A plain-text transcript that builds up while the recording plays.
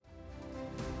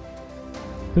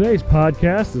Today's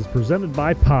podcast is presented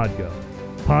by Podgo.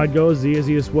 Podgo is the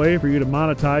easiest way for you to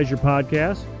monetize your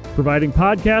podcast, providing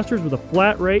podcasters with a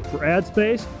flat rate for ad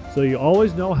space so you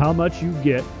always know how much you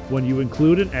get when you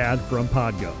include an ad from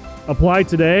Podgo. Apply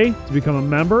today to become a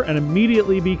member and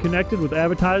immediately be connected with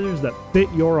advertisers that fit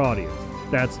your audience.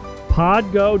 That's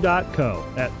podgo.co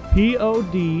at podgo.co.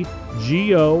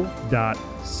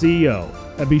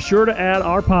 And be sure to add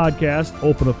our podcast,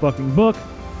 Open a Fucking Book,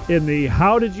 in the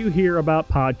How Did You Hear About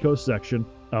Podco section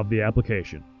of the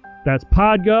application. That's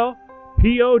Podgo,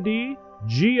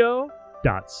 podgo.co.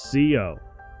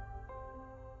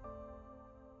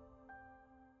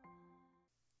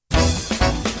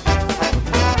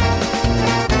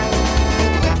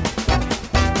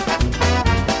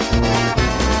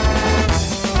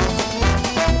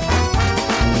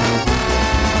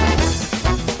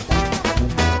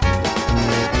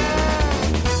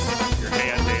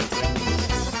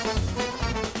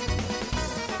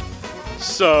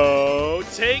 So,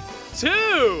 take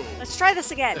two. Let's try this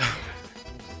again.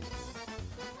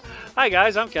 Hi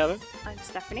guys, I'm Kevin. I'm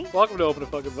Stephanie. Welcome to Open a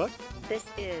Fucking Book. This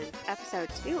is episode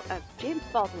 2 of James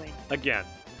Baldwin. Again.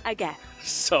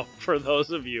 So, for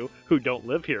those of you who don't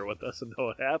live here with us and know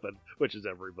what happened, which is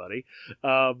everybody,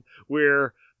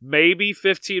 we're maybe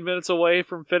 15 minutes away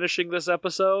from finishing this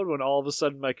episode when all of a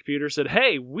sudden my computer said,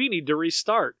 hey, we need to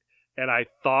restart. And I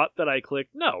thought that I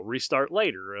clicked, no, restart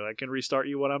later, and I can restart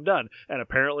you when I'm done. And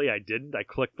apparently I didn't. I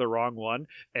clicked the wrong one,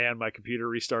 and my computer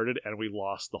restarted, and we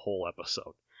lost the whole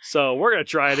episode. So we're going to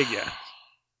try it again.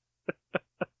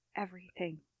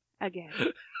 Everything. Again.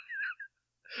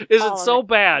 Is it so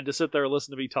bad to sit there and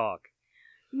listen to me talk?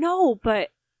 No,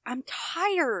 but I'm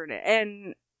tired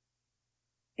and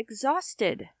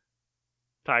exhausted.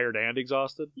 Tired and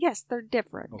exhausted? Yes, they're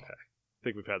different. Okay. I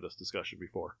think we've had this discussion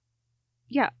before.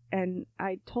 Yeah, and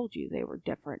I told you they were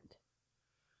different.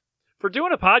 For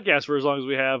doing a podcast for as long as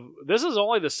we have, this is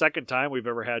only the second time we've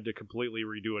ever had to completely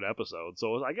redo an episode,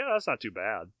 so I guess that's not too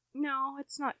bad. No,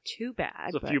 it's not too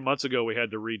bad. A few months ago we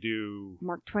had to redo...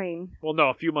 Mark Twain. Well,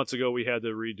 no, a few months ago we had to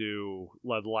redo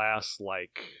the last,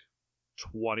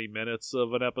 20 minutes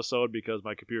of an episode because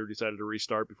my computer decided to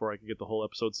restart before I could get the whole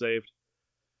episode saved.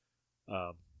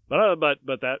 But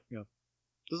that,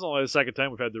 this is only the second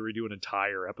time we've had to redo an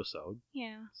entire episode.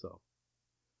 Yeah. So.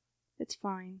 It's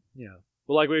fine. Yeah.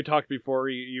 Well, like we talked before,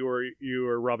 you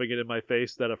were rubbing it in my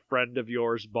face that a friend of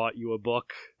yours bought you a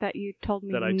book. That you told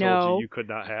me that I told you could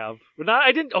not have. But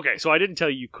I didn't. Okay, so I didn't tell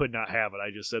you could not have it.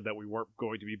 I just said that we weren't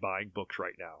going to be buying books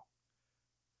right now.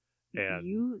 And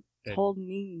you told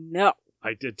me no.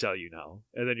 I did tell you no.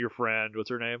 And then your friend, what's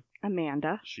her name?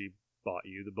 Amanda. She bought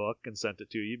you the book and sent it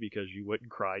to you because you went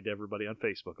and cried to everybody on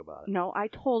Facebook about it. No, I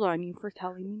told on you for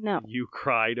telling me no. You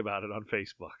cried about it on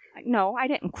Facebook. No, I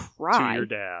didn't cry. To your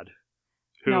dad.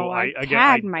 No, I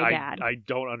tagged my dad. I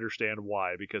don't understand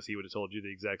why, because he would have told you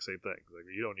the exact same thing. Like,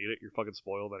 you don't need it, you're fucking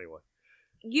spoiled anyway.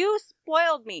 You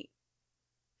spoiled me.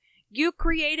 You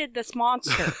created this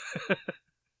monster.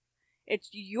 It's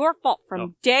your fault.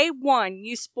 From day one,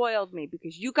 you spoiled me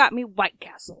because you got me White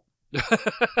Castle.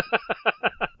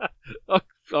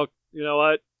 Oh, you know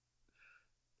what?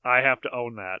 I have to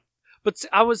own that. But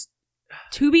I was...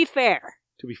 To be fair,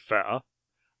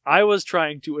 I was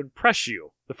trying to impress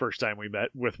you the first time we met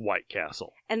with White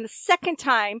Castle. And the second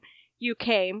time you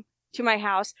came to my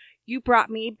house, you brought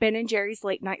me Ben & Jerry's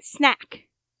late night snack,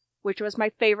 which was my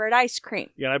favorite ice cream.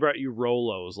 Yeah, and I brought you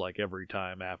Rolos every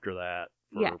time after that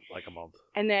for a month.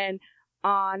 And then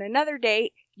on another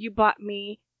date, you bought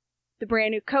me the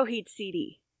brand new Coheed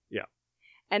CD. Yeah.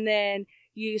 And then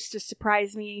you used to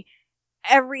surprise me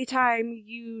every time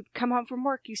you'd come home from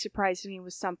work. You surprised me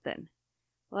with something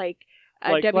like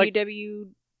a WWE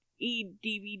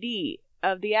DVD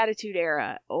of the Attitude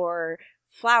Era or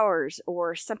flowers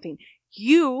or something.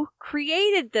 You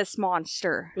created this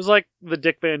monster. It was like the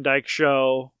Dick Van Dyke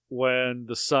Show when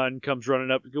the son comes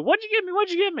running up and goes, what'd you get me?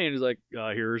 What'd you get me? And he's like,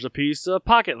 here's a piece of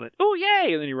pocket lint. Oh,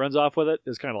 yay. And then he runs off with it.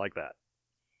 It's kind of like that.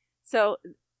 So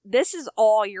this is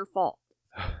all your fault.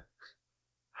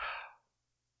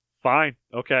 Fine.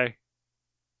 Okay.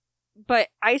 But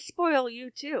I spoil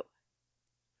you too.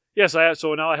 Yes, I have.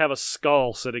 So now I have a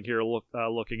skull sitting here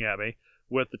looking at me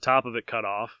with the top of it cut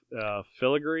off.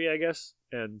 Filigree, I guess,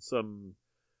 and some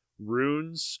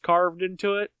runes carved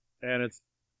into it. And it's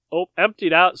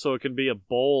emptied out so it can be a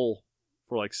bowl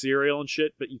for cereal and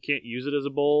shit, but you can't use it as a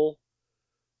bowl.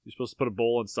 You're supposed to put a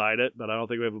bowl inside it, but I don't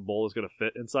think we have a bowl that's going to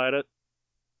fit inside it.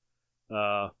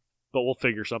 But we'll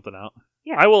figure something out.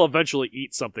 Yeah. I will eventually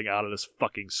eat something out of this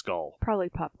fucking skull. Probably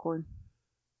popcorn.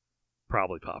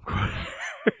 Probably popcorn.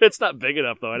 It's not big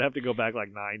enough, though. I'd have to go back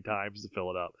like 9 times to fill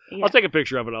it up. Yeah. I'll take a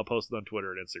picture of it and I'll post it on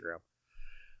Twitter and Instagram.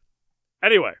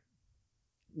 Anyway,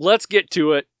 let's get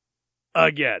to it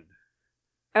again.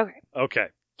 Okay.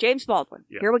 James Baldwin.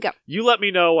 Yeah. Here we go. You let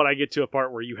me know when I get to a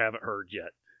part where you haven't heard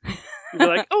yet. You'll be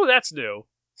like, oh, that's new.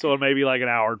 So maybe like an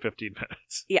hour and 15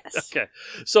 minutes. Yes. Okay.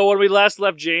 So when we last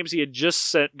left James, he had just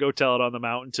sent Go Tell It on the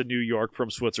Mountain to New York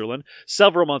from Switzerland.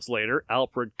 Several months later,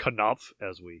 Alfred Knopf,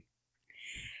 as we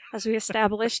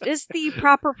established is the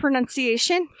proper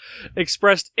pronunciation,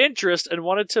 expressed interest and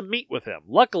wanted to meet with him.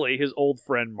 Luckily, his old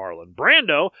friend Marlon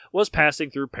Brando was passing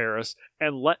through Paris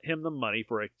and lent him the money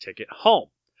for a ticket home.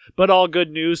 But all good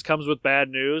news comes with bad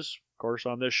news, of course,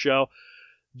 on this show.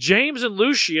 James and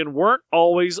Lucien weren't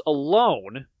always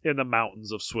alone in the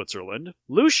mountains of Switzerland.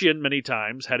 Lucien many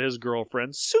times had his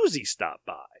girlfriend Susie stop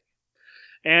by.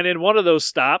 And in one of those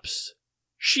stops,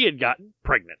 she had gotten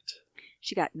pregnant.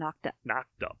 She got knocked up.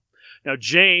 Now,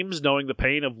 James, knowing the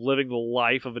pain of living the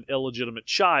life of an illegitimate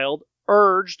child,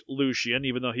 urged Lucien,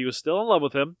 even though he was still in love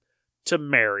with him, to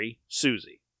marry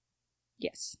Susie.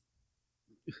 Yes.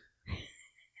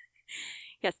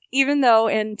 Yes, even though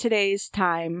in today's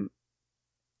time,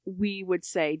 we would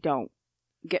say don't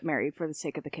get married for the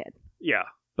sake of the kid. Yeah,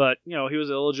 but, he was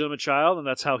an illegitimate child, and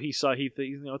that's how he thought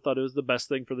it was the best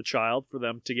thing for the child, for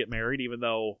them to get married, even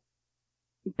though...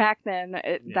 Back then,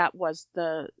 that was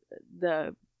the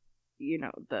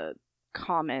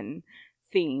common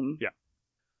theme. Yeah.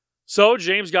 So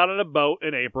James got on a boat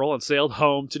in April and sailed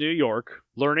home to New York,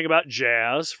 learning about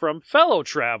jazz from fellow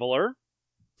traveler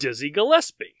Dizzy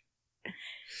Gillespie.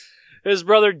 His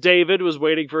brother David was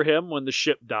waiting for him when the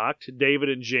ship docked. David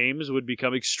and James would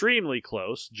become extremely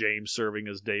close, James serving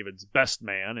as David's best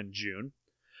man in June.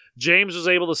 James was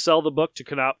able to sell the book to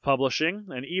Knopf Publishing,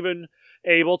 and even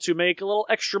able to make a little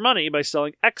extra money by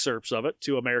selling excerpts of it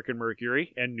to American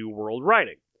Mercury and New World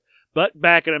Writing. But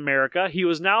back in America, he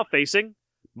was now facing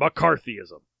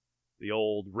McCarthyism, the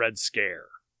old Red Scare.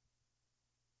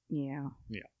 Yeah.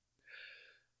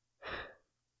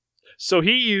 So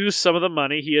he used some of the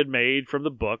money he had made from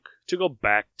the book to go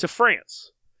back to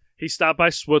France. He stopped by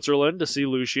Switzerland to see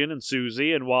Lucien and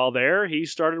Susie, and while there, he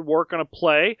started work on a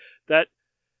play that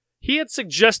he had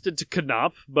suggested to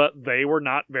Knopf, but they were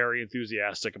not very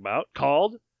enthusiastic about,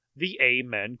 called The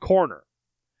Amen Corner.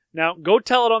 Now, Go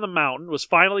Tell It on the Mountain was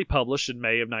finally published in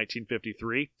May of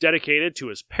 1953, dedicated to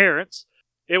his parents.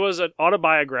 It was an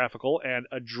autobiographical and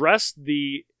addressed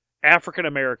the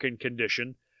African-American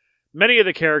condition, many of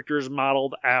the characters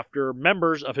modeled after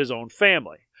members of his own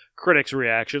family. Critics'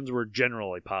 reactions were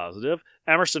generally positive.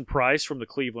 Emerson Price from the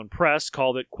Cleveland Press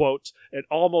called it, quote, an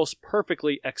almost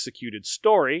perfectly executed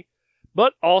story,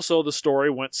 but also the story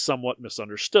went somewhat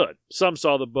misunderstood. Some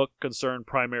saw the book concerned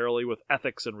primarily with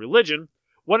ethics and religion,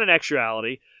 when in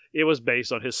actuality, it was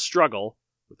based on his struggle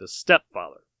with his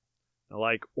stepfather. Now,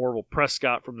 like Orville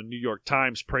Prescott from the New York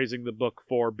Times praising the book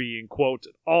for being, quote,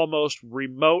 almost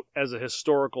remote as a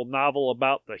historical novel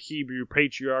about the Hebrew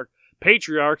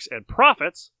patriarchs and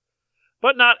prophets,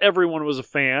 but not everyone was a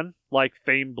fan, like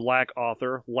famed black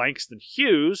author Langston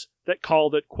Hughes, that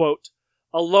called it, quote,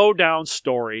 a low-down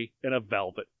story in a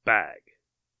velvet bag.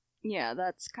 Yeah,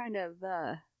 that's kind of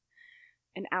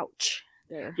an ouch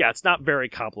there. Yeah, it's not very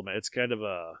compliment. It's kind of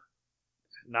a...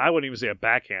 No, I wouldn't even say a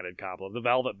backhanded compliment. The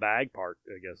velvet bag part,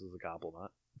 I guess, is a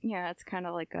compliment. Yeah, it's kind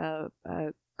of like a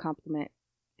compliment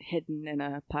hidden in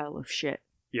a pile of shit.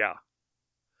 Yeah.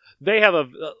 They have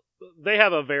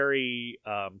a very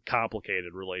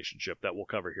complicated relationship that we'll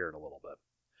cover here in a little bit.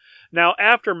 Now,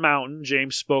 after Mountain,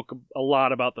 James spoke a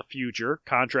lot about the future,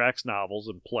 contracts, novels,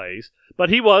 and plays, but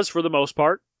he was, for the most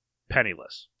part,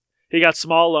 penniless. He got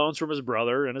small loans from his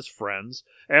brother and his friends,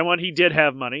 and when he did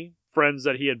have money, friends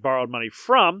that he had borrowed money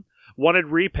from wanted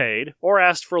repaid or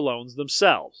asked for loans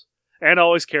themselves, and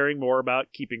always caring more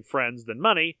about keeping friends than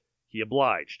money, he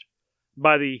obliged.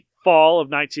 By the fall of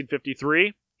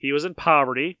 1953, he was in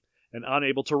poverty and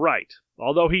unable to write.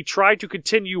 Although he tried to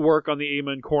continue work on the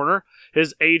Amen Corner,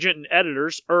 his agent and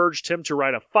editors urged him to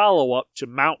write a follow-up to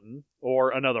Mountain,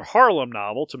 or another Harlem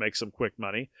novel to make some quick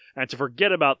money, and to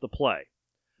forget about the play.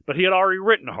 But he had already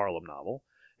written a Harlem novel,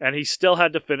 and he still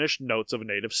had to finish Notes of a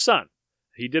Native Son.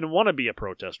 He didn't want to be a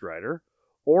protest writer,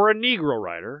 or a Negro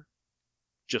writer,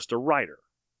 just a writer.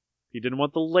 He didn't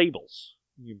want the labels.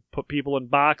 You put people in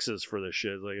boxes for this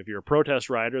shit. Like, if you're a protest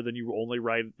writer, then you only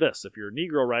write this. If you're a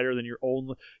Negro writer, then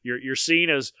you're seen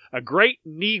as a great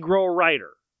Negro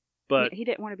writer. But he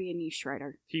didn't want to be a niche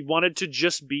writer. He wanted to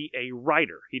just be a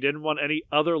writer. He didn't want any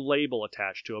other label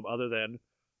attached to him other than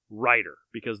writer,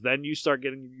 because then you start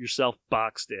getting yourself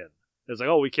boxed in, It's like,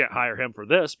 oh, we can't hire him for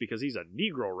this because he's a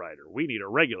Negro writer. We need a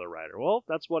regular writer. Well,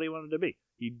 that's what he wanted to be.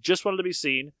 He just wanted to be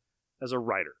seen as a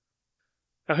writer.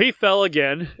 Now, he fell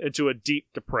again into a deep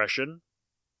depression.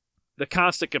 The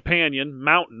constant companion,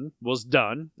 Mountain, was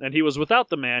done, and he was without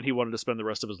the man he wanted to spend the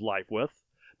rest of his life with.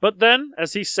 But then,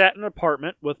 as he sat in an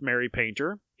apartment with Mary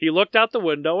Painter, he looked out the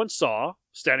window and saw,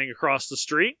 standing across the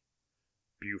street,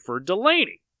 Buford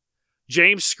Delaney.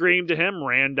 James screamed to him,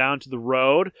 ran down to the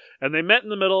road, and they met in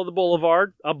the middle of the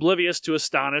boulevard, oblivious to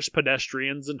astonished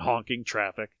pedestrians and honking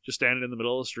traffic, just standing in the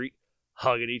middle of the street,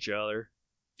 hugging each other.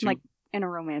 Like in a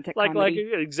romantic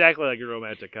comedy. Exactly like a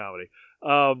romantic comedy.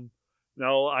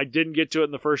 No, I didn't get to it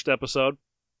in the first episode,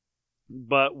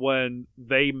 but when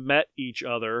they met each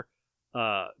other,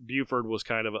 Buford was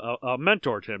kind of a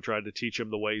mentor to him, tried to teach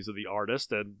him the ways of the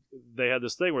artist, and they had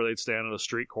this thing where they'd stand on a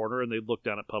street corner and they'd look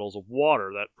down at puddles of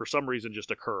water that for some reason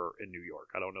just occur in New York.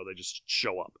 I don't know, they just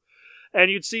show up. And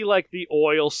you'd see like the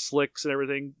oil slicks and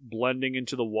everything blending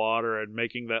into the water and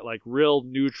making that like real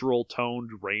neutral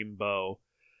toned rainbow.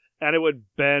 And it would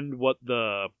bend what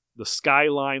the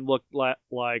skyline looked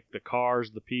like, the cars,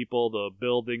 the people, the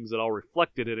buildings, it all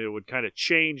reflected in it. It would kind of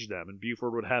change them, and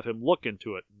Buford would have him look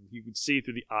into it, and you could see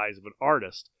through the eyes of an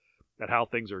artist at how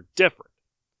things are different.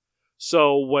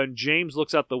 So when James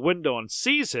looks out the window and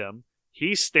sees him,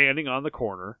 he's standing on the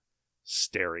corner,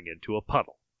 staring into a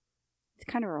puddle. It's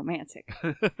kind of romantic.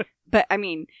 But, I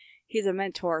mean, he's a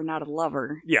mentor, not a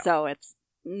lover, so it's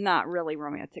not really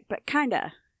romantic, but kind of.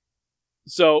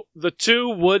 So the two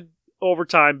would over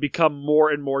time become more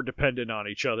and more dependent on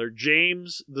each other.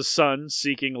 James, the son,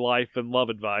 seeking life and love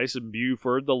advice, and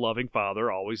Buford, the loving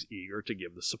father, always eager to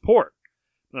give the support.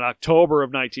 In October of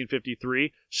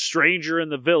 1953, Stranger in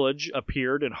the Village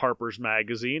appeared in Harper's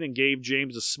Magazine and gave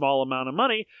James a small amount of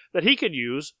money that he could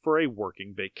use for a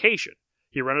working vacation.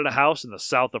 He rented a house in the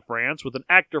south of France with an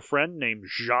actor friend named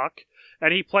Jacques,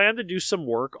 and he planned to do some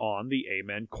work on the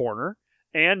Amen Corner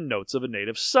and Notes of a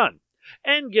Native Son,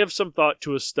 and give some thought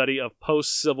to a study of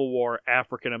post-Civil War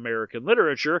African-American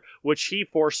literature, which he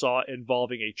foresaw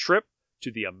involving a trip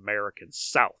to the American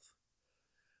South.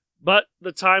 But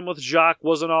the time with Jacques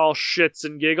wasn't all shits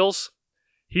and giggles.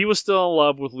 He was still in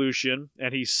love with Lucien,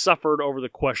 and he suffered over the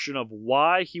question of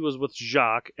why he was with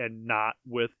Jacques and not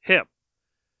with him.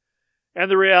 And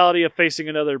the reality of facing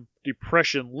another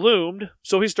depression loomed,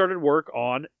 so he started work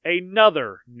on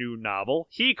another new novel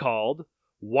he called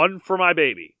One for My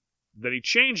Baby. Then he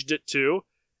changed it to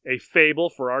A Fable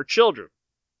for Our Children,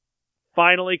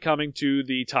 finally coming to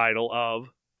the title of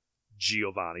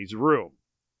Giovanni's Room.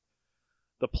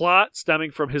 The plot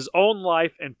stemming from his own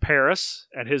life in Paris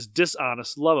and his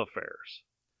dishonest love affairs.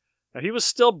 Now, he was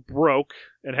still broke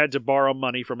and had to borrow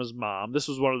money from his mom. This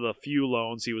was one of the few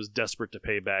loans he was desperate to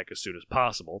pay back as soon as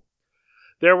possible.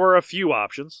 There were a few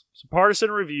options. So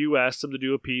Partisan Review asked him to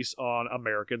do a piece on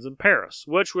Americans in Paris,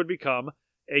 which would become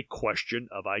A Question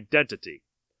of Identity.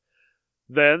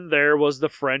 Then there was the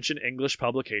French and English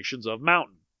publications of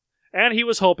Mountain, and he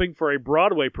was hoping for a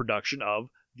Broadway production of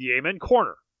The Amen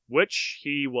Corner, which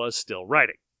he was still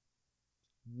writing.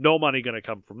 No money going to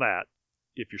come from that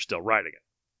if you're still writing it.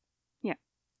 Yeah.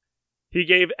 He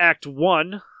gave Act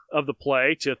 1 of the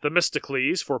play to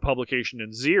Themistocles for publication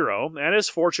in Zero, and as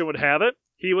fortune would have it,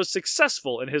 he was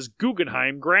successful in his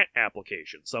Guggenheim grant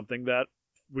application, something that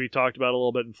we talked about a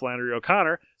little bit in Flannery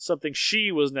O'Connor, something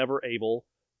she was never able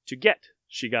to get.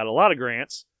 She got a lot of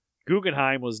grants.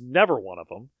 Guggenheim was never one of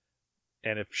them.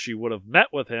 And if she would have met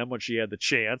with him when she had the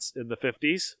chance in the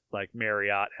 50s, like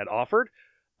Marriott had offered,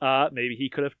 maybe he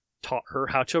could have taught her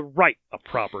how to write a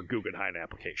proper Guggenheim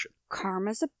application.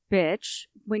 Karma's a bitch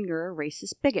when you're a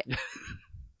racist bigot.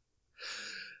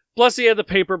 Plus, he had the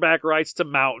paperback rights to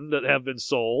Mountain that have been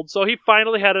sold, so he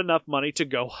finally had enough money to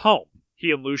go home.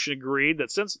 He and Lucien agreed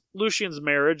that since Lucien's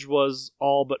marriage was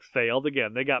all but failed,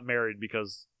 again, they got married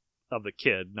because of the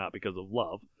kid, not because of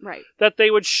love, right, that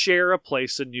they would share a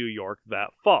place in New York that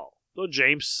fall. So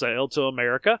James sailed to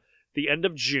America the end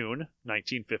of June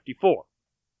 1954.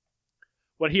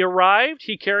 When he arrived,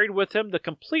 he carried with him the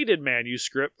completed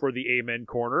manuscript for the Amen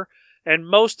Corner and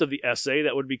most of the essay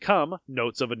that would become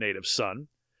Notes of a Native Son.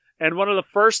 And one of the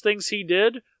first things he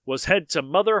did was head to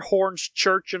Mother Horn's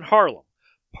Church in Harlem.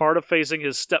 Part of facing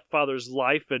his stepfather's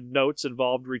life and notes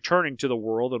involved returning to the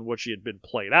world in which he had been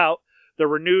played out. The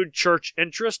renewed church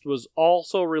interest was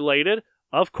also related,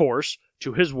 of course,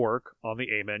 to his work on the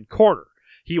Amen Corner.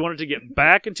 He wanted to get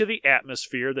back into the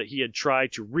atmosphere that he had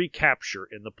tried to recapture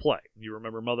in the play. You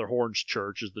remember Mother Horn's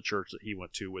Church is the church that he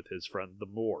went to with his friend the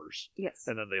Moors. Yes.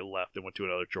 And then they left and went to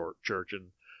another church, and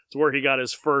it's where he got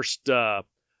his first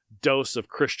dose of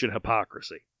Christian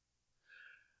hypocrisy.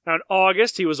 Now, in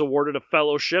August, he was awarded a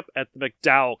fellowship at the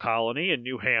MacDowell Colony in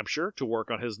New Hampshire to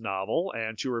work on his novel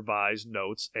and to revise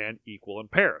notes and equal in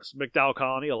Paris. MacDowell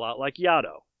Colony, a lot like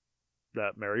Yaddo,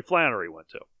 that Mary Flannery went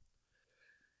to.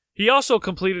 He also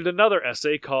completed another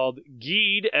essay called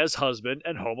Gede as Husband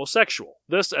and Homosexual.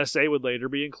 This essay would later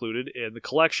be included in the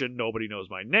collection Nobody Knows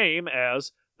My Name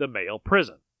as The Male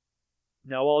Prison.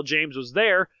 Now, while James was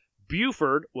there,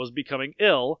 Buford was becoming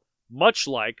ill, much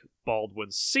like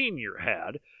Baldwin Sr.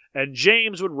 had, and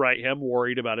James would write him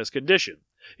worried about his condition.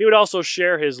 He would also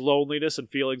share his loneliness and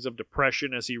feelings of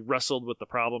depression as he wrestled with the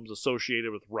problems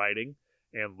associated with writing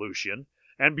and Lucian.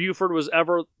 And Buford was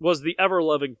the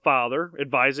ever-loving father,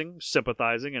 advising,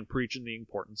 sympathizing, and preaching the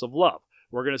importance of love.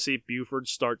 We're going to see Buford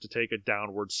start to take a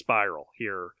downward spiral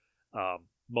here,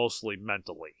 mostly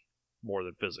mentally, more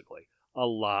than physically. A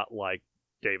lot like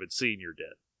David Sr.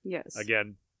 did. Yes.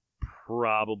 Again,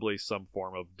 probably some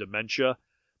form of dementia,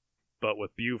 but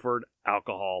with Buford,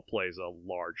 alcohol plays a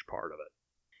large part of it.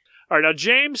 All right, now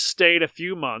James stayed a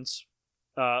few months,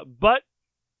 but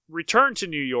returned to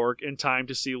New York in time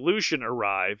to see Lucian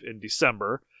arrive in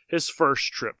December, his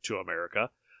first trip to America.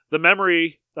 The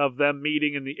memory of them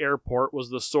meeting in the airport was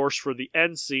the source for the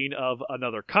end scene of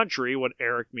Another Country when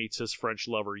Eric meets his French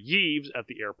lover Yves at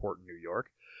the airport in New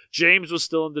York. James was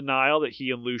still in denial that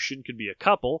he and Lucian could be a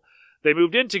couple. They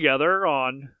moved in together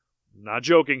on, not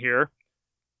joking here,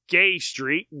 Gay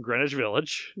Street in Greenwich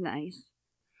Village. Nice.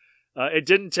 It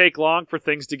didn't take long for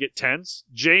things to get tense.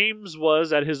 James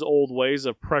was at his old ways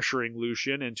of pressuring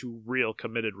Lucian into real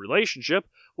committed relationship,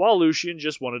 while Lucian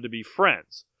just wanted to be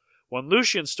friends. When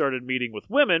Lucian started meeting with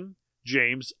women,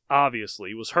 James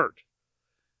obviously was hurt.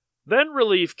 Then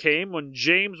relief came when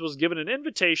James was given an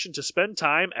invitation to spend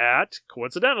time at,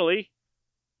 coincidentally,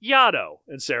 Yaddo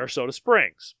in Sarasota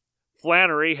Springs.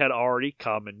 Flannery had already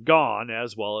come and gone,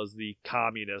 as well as the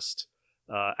communist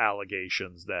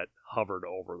allegations that hovered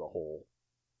over the whole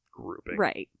grouping.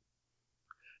 Right.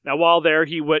 Now, while there,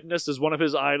 he witnessed as one of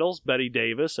his idols, Betty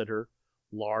Davis, and her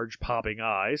large popping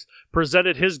eyes,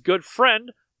 presented his good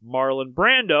friend, Marlon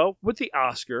Brando, with the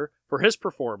Oscar for his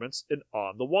performance in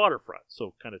On the Waterfront.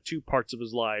 So kind of two parts of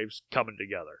his lives coming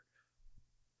together.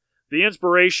 The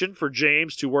inspiration for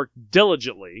James to work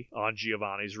diligently on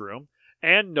Giovanni's Room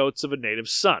and Notes of a Native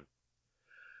Son.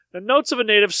 The Notes of a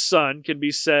Native Son can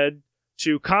be said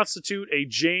to constitute a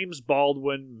James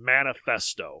Baldwin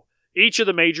manifesto. Each of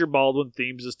the major Baldwin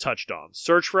themes is touched on: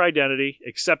 search for identity,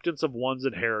 acceptance of one's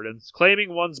inheritance,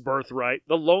 claiming one's birthright,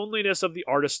 the loneliness of the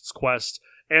artist's quest,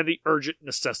 and the urgent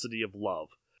necessity of love.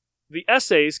 The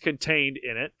essays contained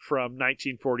in it from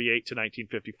 1948 to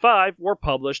 1955 were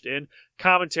published in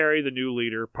Commentary, The New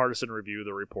Leader, Partisan Review,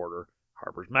 The Reporter,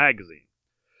 Harper's Magazine.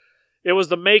 It was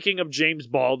the making of James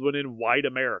Baldwin in white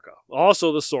America,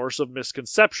 also the source of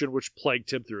misconception which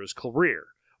plagued him through his career.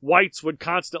 Whites would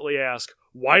constantly ask,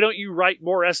 "Why don't you write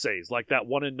more essays like that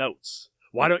one in Notes?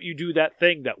 Why don't you do that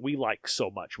thing that we like so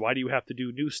much? Why do you have to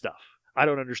do new stuff? I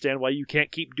don't understand why you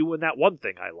can't keep doing that one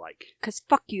thing I like." 'Cause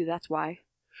fuck you, that's why.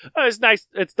 It's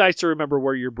nice to remember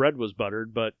where your bread was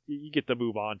buttered, but you get to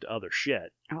move on to other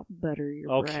shit. I'll butter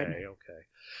your bread. Okay.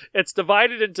 It's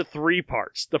divided into three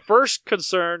parts. The first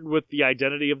concerned with the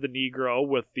identity of the Negro,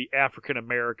 with the African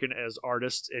American as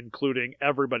artists, including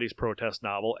Everybody's Protest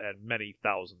novel and Many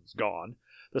Thousands Gone.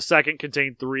 The second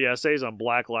contained 3 essays on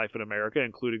black life in America,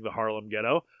 including the Harlem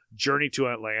Ghetto, Journey to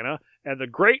Atlanta, and the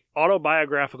great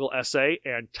autobiographical essay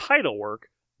and title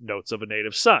work, Notes of a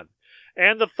Native Son.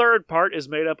 And the third part is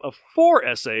made up of 4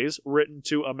 essays written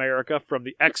to America from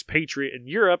the expatriate in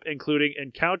Europe, including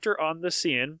Encounter on the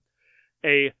Seine,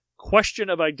 A Question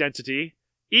of Identity,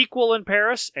 Equal in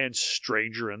Paris, and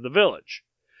Stranger in the Village.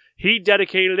 He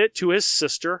dedicated it to his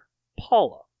sister,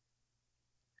 Paula.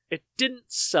 It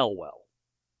didn't sell well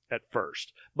at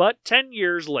first, but 10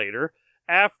 years later,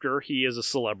 after he is a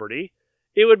celebrity,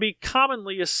 it would be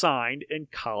commonly assigned in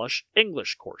college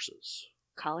English courses.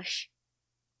 College?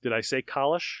 Did I say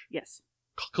college? Yes.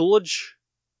 College?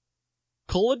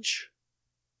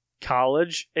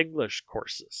 College English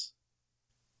courses.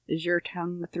 Is your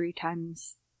tongue 3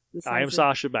 times the size? I am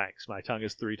Sasha Banks. My tongue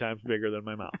is 3 times bigger than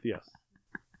my mouth, yes.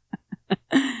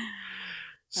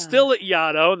 Still at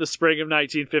Yaddo in the spring of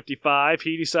 1955,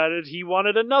 he decided he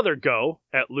wanted another go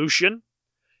at Lucian.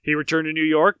 He returned to New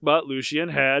York, but Lucian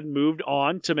had moved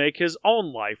on to make his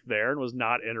own life there and was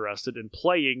not interested in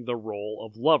playing the role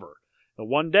of lover. And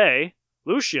one day,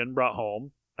 Lucian brought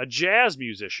home a jazz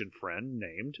musician friend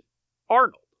named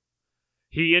Arnold.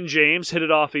 He and James hit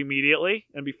it off immediately,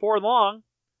 and before long,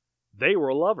 they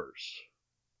were lovers.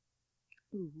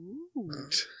 Ooh.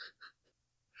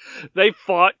 They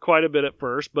fought quite a bit at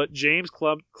first, but James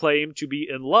claimed to be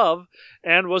in love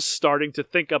and was starting to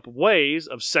think up ways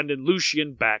of sending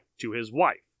Lucian back to his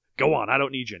wife. Go on, I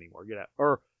don't need you anymore. Get out.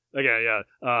 Or,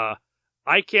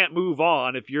 I can't move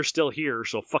on if you're still here,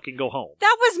 so fucking go home.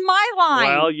 That was my line.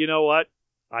 Well, you know what?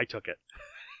 I took it.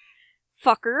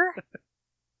 Fucker.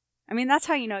 I mean, that's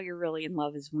how you know you're really in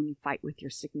love, is when you fight with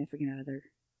your significant other.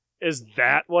 Is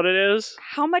that what it is?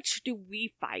 How much do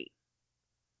we fight?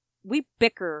 We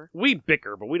bicker. We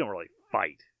bicker, but we don't really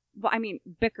fight. Well, I mean,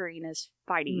 bickering is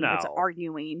fighting. No. It's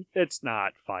arguing. It's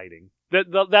not fighting.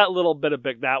 That little bit of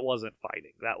that wasn't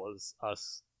fighting. That was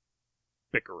us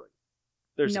bickering.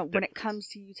 When it comes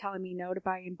to you telling me no to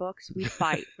buying books, we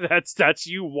fight. That's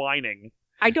you whining.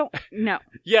 I don't know.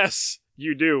 Yes,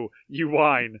 you do. You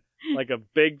whine like a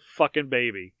big fucking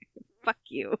baby. Fuck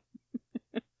you.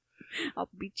 I'll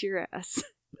beat your ass.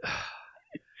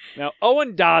 Now,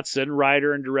 Owen Dodson,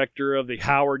 writer and director of the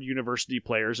Howard University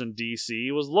Players in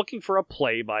D.C., was looking for a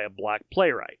play by a black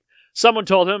playwright. Someone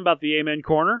told him about the Amen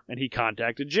Corner, and he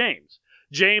contacted James.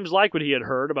 James liked what he had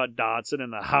heard about Dodson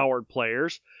and the Howard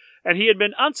Players, and he had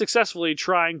been unsuccessfully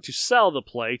trying to sell the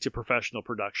play to professional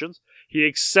productions. He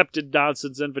accepted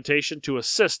Dodson's invitation to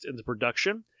assist in the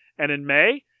production, and in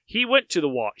May, he went to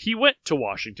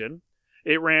Washington.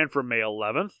 It ran from May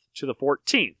 11th to the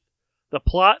 14th. The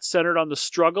plot centered on the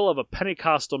struggle of a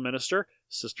Pentecostal minister,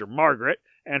 Sister Margaret,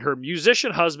 and her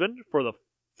musician husband for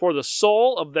the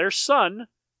soul of their son,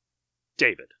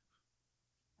 David.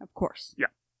 Of course. Yeah.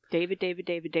 David.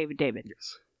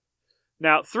 Yes.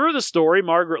 Now, through the story,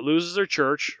 Margaret loses her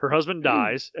church, her husband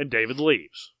dies, and David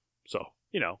leaves. So,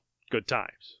 good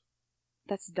times.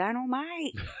 That's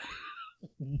dynamite.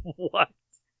 What?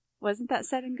 Wasn't that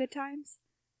said in Good Times?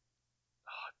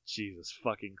 Jesus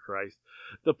fucking Christ.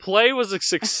 The play was a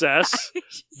success,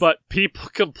 but people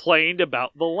complained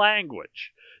about the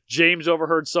language. James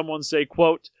overheard someone say,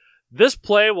 quote, "This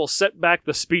play will set back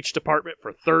the speech department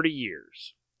for 30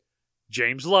 years.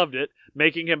 James loved it,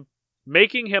 making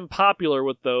him popular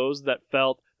with those that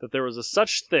felt that there was a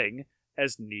such thing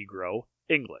as Negro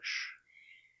English.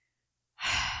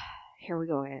 Here we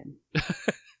go again.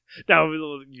 Now,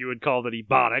 you would call that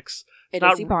Ebonics. It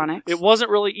is Ebonics. It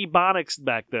wasn't really Ebonics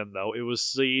back then, though. It was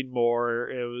seen more,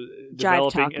 it was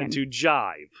developing into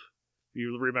jive.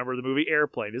 You remember the movie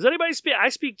Airplane. Does anybody speak? I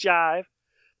speak jive.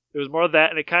 It was more of that,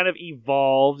 and it kind of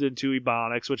evolved into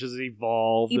Ebonics, which has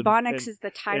evolved. Ebonics is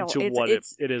the title. Into what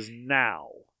it is now.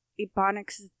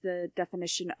 Ebonics is the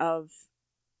definition of...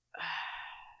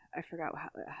 I forgot how...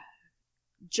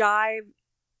 Jive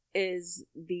is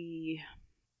the...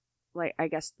 I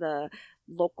guess the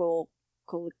local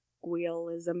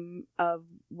colloquialism of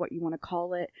what you want to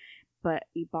call it, but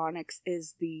Ebonics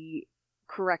is the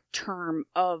correct term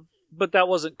of... But that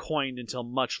wasn't coined until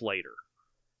much later.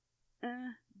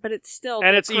 But it's still...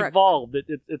 And it's evolved.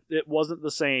 It wasn't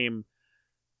the same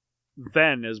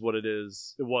then as what it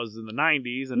was in the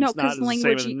 90s, and it's not the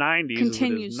same in the 90s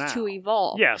continues as it is now. To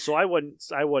evolve. Yeah, so I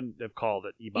wouldn't have called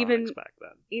it Ebonics back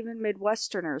then. Even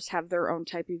Midwesterners have their own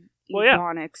type of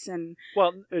Ebonics and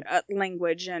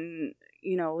language, and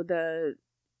the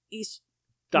East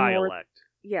dialect.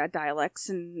 Dialects,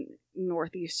 and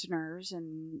Northeasterners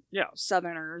and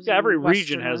Southerners. Yeah, every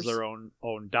region has their own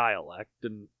dialect,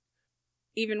 and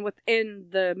even within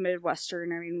the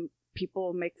Midwestern, I mean,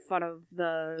 people make fun of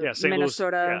the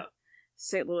Minnesota,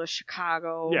 St. Louis,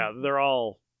 Chicago. Yeah, they're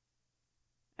all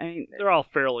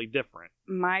fairly different.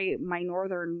 My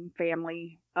northern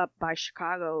family up by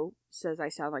Chicago says I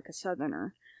sound like a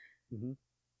Southerner. Mm-hmm.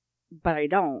 But I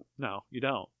don't. No, you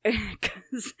don't.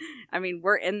 Because,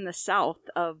 we're in the south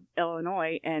of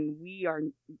Illinois, and we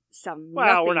sound well,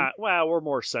 nothing... we're not. Well, we're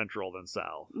more central than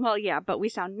south. Well, yeah, but we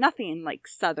sound nothing like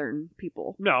Southern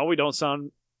people. No, we don't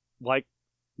sound like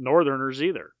Northerners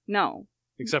either. No.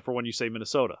 Except for when you say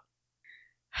Minnesota.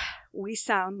 We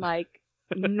sound like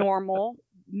normal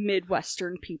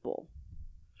Midwestern people.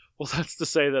 Well, that's to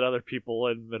say that other people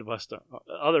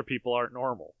aren't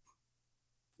normal.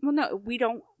 Well, no, we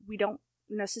don't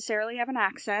necessarily have an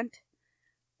accent.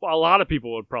 Well, a lot of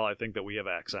people would probably think that we have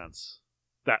accents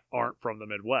that aren't from the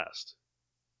Midwest.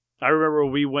 I remember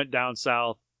we went down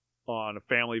south on a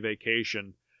family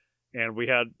vacation, and we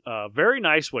had a very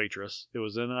nice waitress. It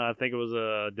was I think it was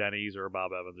a Denny's or a Bob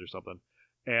Evans or something.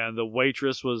 And the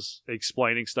waitress was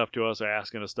explaining stuff to us,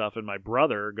 asking us stuff, and my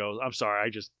brother goes, "I'm sorry, I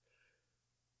just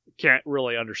can't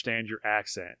really understand your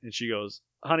accent." And she goes,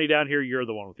 "Honey, down here, you're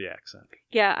the one with the accent."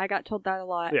 Yeah, I got told that a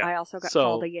lot. Yeah. I also got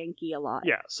called a Yankee a lot.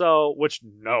 Yeah,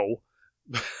 no.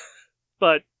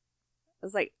 But... I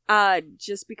was like,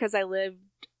 just because I lived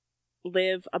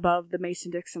live above the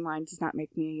Mason-Dixon line does not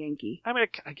make me a Yankee. I mean,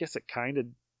 I guess it kind of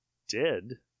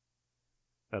did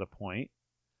at a point.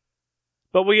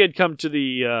 But we had come to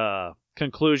the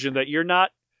conclusion that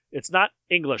it's not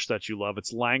English that you love,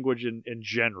 it's language in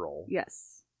general.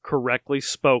 Yes. Correctly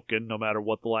spoken, no matter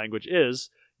what the language is,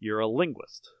 you're a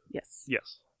linguist. Yes.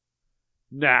 Yes.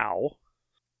 Now...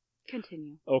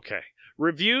 Continue. Okay.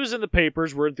 Reviews in the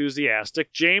papers were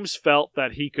enthusiastic. James felt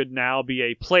that he could now be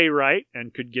a playwright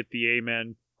and could get the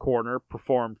Amen Corner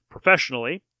performed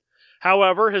professionally.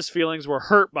 However, his feelings were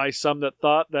hurt by some that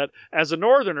thought that, as a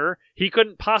Northerner, he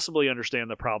couldn't possibly understand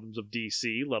the problems of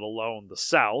D.C., let alone the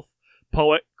South.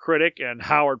 Poet, critic, and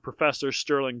Howard professor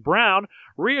Sterling Brown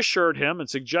reassured him and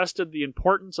suggested the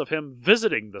importance of him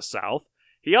visiting the South.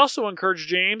 He also encouraged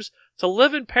James to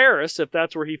live in Paris if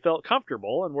that's where he felt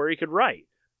comfortable and where he could write.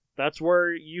 That's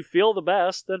where you feel the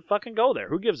best, then fucking go there.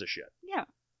 Who gives a shit? Yeah.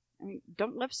 I mean,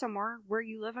 don't live somewhere where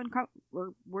you live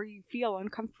or where you feel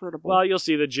uncomfortable. Well, you'll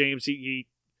see that James, he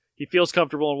feels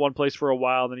comfortable in one place for a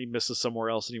while, then he misses somewhere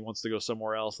else, and he wants to go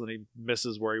somewhere else, and then he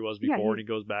misses where he was before, and he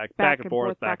goes back and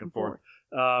forth.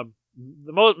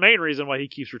 The main reason why he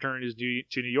keeps returning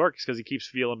to New York is because he keeps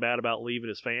feeling bad about leaving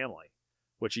his family,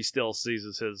 which he still sees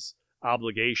as his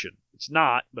obligation. It's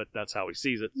not, but that's how he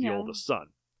sees it. It's the oldest son.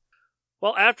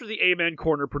 Well, after the Amen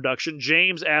Corner production,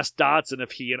 James asked Dodson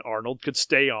if he and Arnold could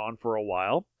stay on for a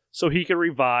while so he could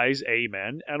revise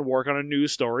Amen and work on a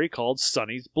news story called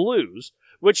Sonny's Blues,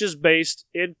 which is based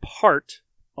in part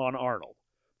on Arnold.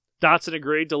 Dodson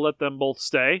agreed to let them both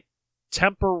stay,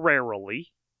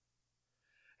 temporarily,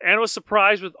 and was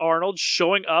surprised with Arnold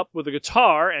showing up with a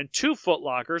guitar and 2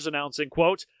 footlockers announcing,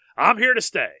 quote, "I'm here to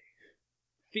stay."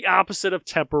 The opposite of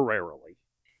temporarily.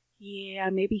 Yeah,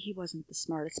 maybe he wasn't the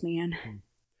smartest man.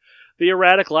 The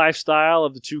erratic lifestyle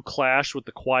of the two clashed with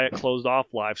the quiet,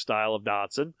 closed-off lifestyle of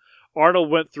Dodson. Arnold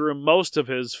went through most of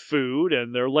his food,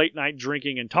 and their late-night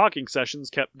drinking and talking sessions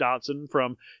kept Dodson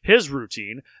from his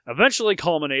routine, eventually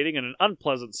culminating in an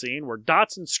unpleasant scene where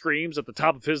Dodson screams at the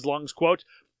top of his lungs, quote,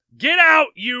 "Get out,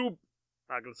 you..."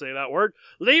 Not going to say that word.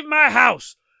 "Leave my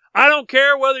house. I don't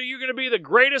care whether you're going to be the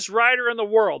greatest writer in the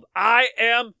world. I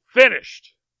am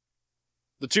finished."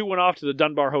 The two went off to the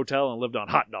Dunbar Hotel and lived on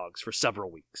hot dogs for several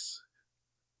weeks.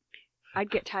 I'd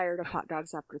get tired of hot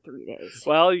dogs after 3 days.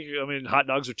 Well, I mean, hot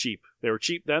dogs are cheap. They were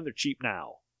cheap then, they're cheap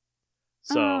now.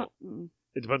 So,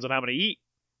 it depends on how many you eat.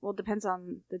 Well, it depends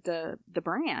on the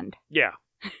brand. Yeah.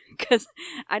 Because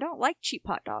I don't like cheap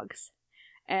hot dogs.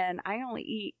 And I only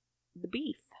eat the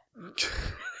beef.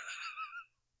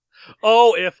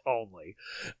 Oh, if only.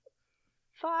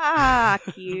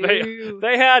 Fuck you.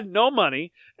 They had no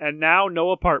money, and now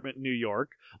no apartment in New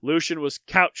York. Lucian was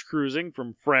couch cruising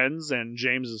from friends and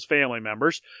James's family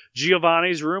members.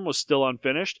 Giovanni's room was still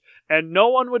unfinished, and no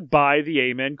one would buy the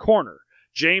Amen Corner.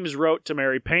 James wrote to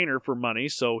Mary Painter for money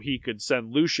so he could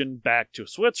send Lucian back to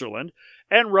Switzerland,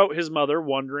 and wrote his mother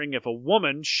wondering if a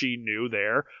woman she knew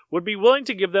there would be willing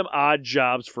to give them odd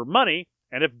jobs for money,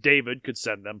 and if David could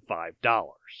send them $5.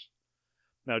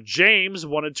 Now, James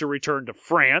wanted to return to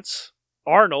France.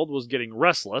 Arnold was getting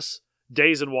restless.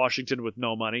 Days in Washington with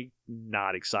no money,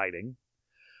 not exciting.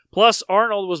 Plus,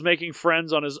 Arnold was making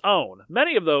friends on his own,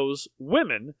 many of those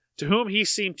women to whom he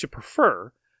seemed to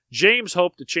prefer. James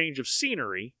hoped a change of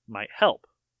scenery might help.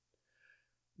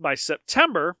 By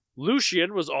September,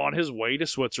 Lucian was on his way to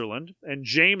Switzerland, and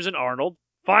James and Arnold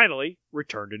finally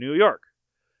returned to New York.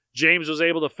 James was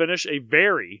able to finish a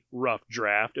very rough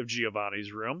draft of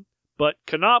Giovanni's Room, but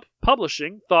Knopf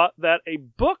Publishing thought that a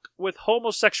book with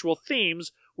homosexual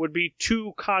themes would be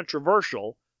too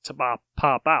controversial to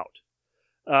pop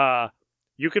out.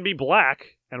 You can be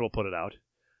black, and we'll put it out.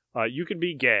 You can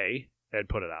be gay, and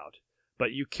put it out.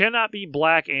 But you cannot be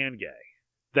black and gay.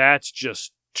 That's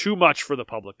just too much for the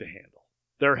public to handle.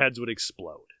 Their heads would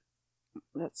explode.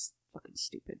 That's fucking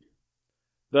stupid.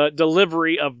 The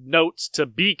delivery of notes to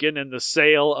Beacon and the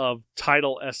sale of the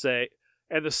title essay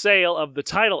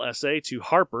to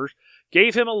Harper's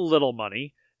gave him a little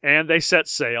money, and they set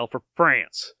sail for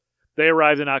France. They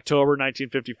arrived in October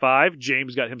 1955.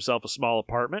 James got himself a small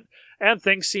apartment, and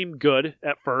things seemed good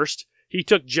at first. He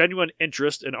took genuine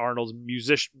interest in Arnold's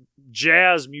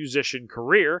jazz musician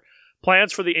career.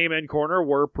 Plans for the Amen Corner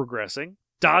were progressing.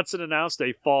 Dodson announced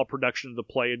a fall production of the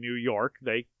play in New York.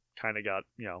 They kind of got,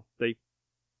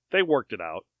 they worked it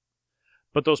out.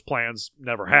 But those plans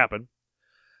never happened.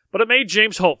 But it made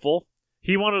James hopeful.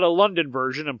 He wanted a London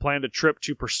version and planned a trip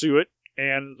to pursue it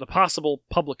and the possible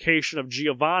publication of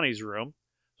Giovanni's Room.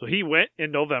 So he went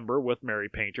in November with Mary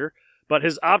Painter, but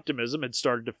his optimism had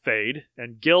started to fade,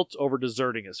 and guilt over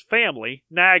deserting his family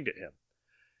nagged at him.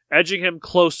 edging him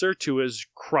closer to his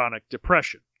chronic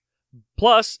depression.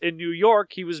 Plus, in New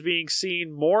York, he was being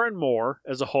seen more and more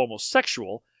as a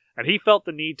homosexual, and he felt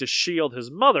the need to shield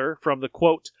his mother from the,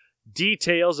 quote,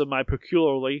 details of my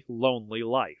peculiarly lonely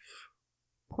life.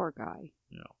 Poor guy.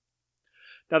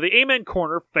 Now, the Amen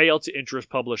Corner failed to interest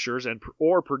publishers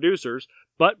or producers,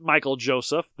 but Michael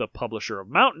Joseph, the publisher of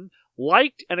Mountain,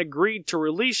 liked and agreed to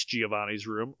release Giovanni's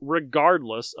Room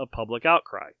regardless of public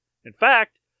outcry. In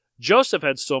fact, Joseph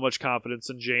had so much confidence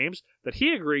in James that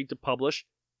he agreed to publish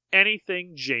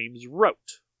anything James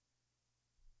wrote.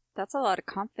 That's a lot of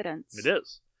confidence. It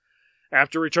is.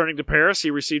 After returning to Paris,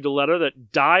 he received a letter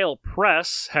that Dial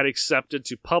Press had accepted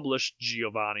to publish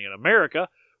Giovanni in America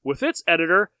with its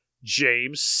editor,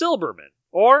 James Silberman,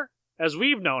 or, as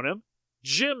we've known him,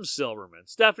 Jim Silberman.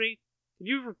 Stephanie, can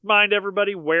you remind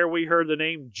everybody where we heard the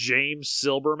name James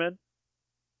Silberman?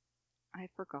 I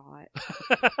forgot.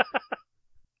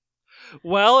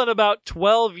 Well, in about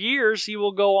 12 years, he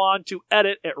will go on to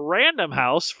edit at Random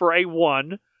House for a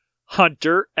one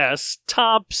Hunter S.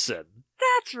 Thompson.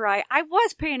 That's right. I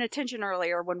was paying attention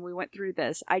earlier when we went through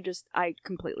this. I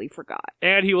completely forgot.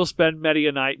 And he will spend many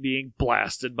a night being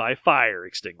blasted by fire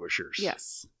extinguishers.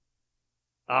 Yes.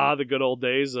 Ah, the good old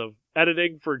days of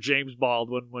editing for James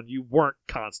Baldwin when you weren't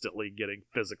constantly getting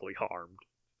physically harmed.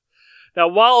 Now,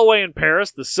 while away in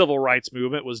Paris, the civil rights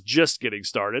movement was just getting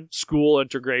started. School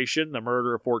integration, the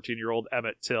murder of 14-year-old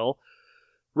Emmett Till,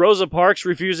 Rosa Parks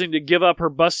refusing to give up her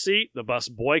bus seat, the bus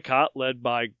boycott led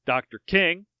by Dr.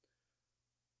 King,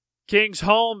 King's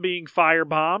home being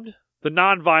firebombed, the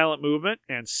nonviolent movement,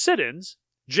 and sit-ins.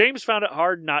 James found it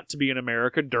hard not to be in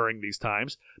America during these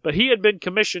times, but he had been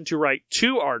commissioned to write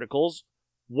 2 articles,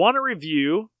 one a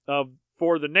review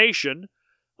for The Nation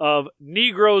of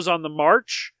Negroes on the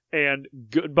March and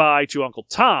Goodbye to Uncle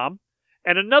Tom,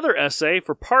 and another essay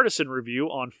for Partisan Review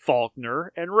on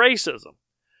Faulkner and racism.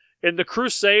 In the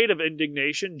crusade of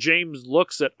indignation, James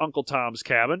looks at Uncle Tom's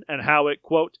Cabin and how it,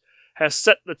 quote, has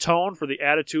set the tone for the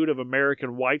attitude of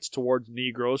American whites towards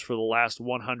Negroes for the last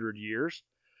 100 years,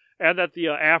 and that the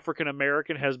African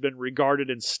American has been regarded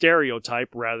in stereotype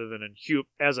rather than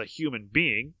as a human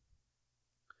being.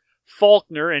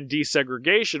 Faulkner and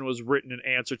Desegregation was written in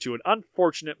answer to an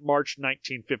unfortunate March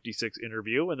 1956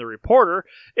 interview in The Reporter,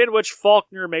 in which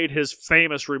Faulkner made his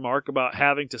famous remark about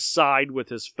having to side with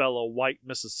his fellow white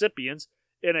Mississippians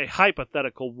in a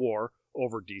hypothetical war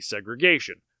over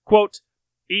desegregation. Quote,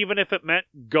 even if it meant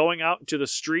going out into the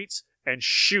streets and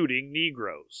shooting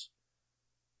Negroes.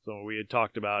 So we had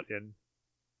talked about in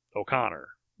O'Connor.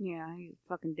 Yeah, he's a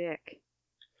fucking dick.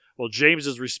 Well,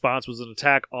 James's response was an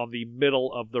attack on the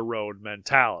middle-of-the-road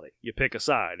mentality. You pick a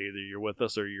side. Either you're with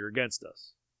us or you're against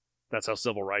us. That's how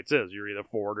civil rights is. You're either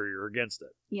for it or you're against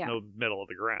it. Yeah. No middle of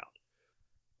the ground.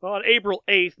 Well, on April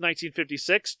 8th,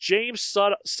 1956, James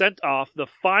sent off the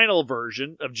final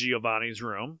version of Giovanni's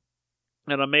Room,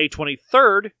 and on May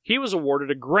 23rd, he was awarded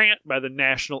a grant by the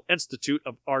National Institute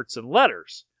of Arts and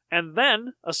Letters, and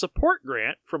then a support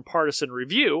grant from Partisan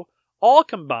Review, all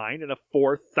combined in a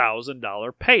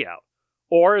 $4,000 payout,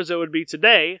 or as it would be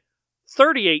today,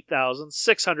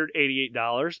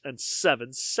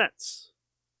 $38,688.07.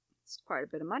 It's quite a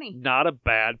bit of money. Not a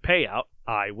bad payout.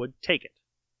 I would take it.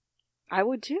 I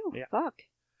would too. Yeah. Fuck.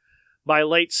 By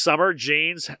late summer,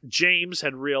 James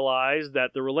had realized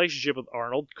that the relationship with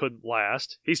Arnold couldn't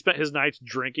last. He spent his nights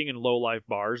drinking in low-life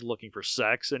bars looking for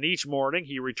sex, and each morning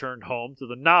he returned home to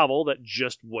the novel that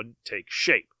just wouldn't take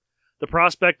shape. The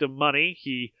prospect of money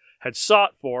he had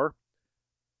sought for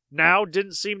now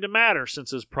didn't seem to matter since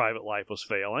his private life was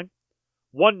failing.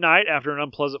 One night, after an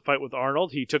unpleasant fight with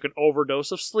Arnold, he took an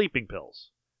overdose of sleeping pills.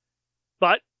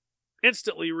 But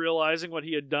instantly realizing what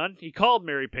he had done, he called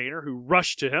Mary Painter, who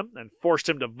rushed to him and forced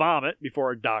him to vomit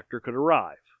before a doctor could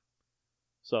arrive.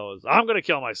 So, I'm going to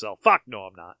kill myself. Fuck no,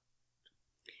 I'm not.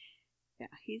 Yeah,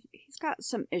 he's got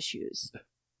some issues.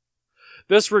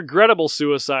 This regrettable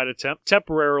suicide attempt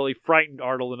temporarily frightened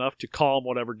Arnold enough to calm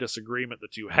whatever disagreement the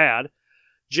two had.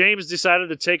 James decided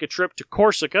to take a trip to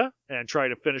Corsica and try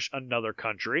to finish another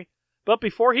country. But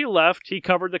before he left, he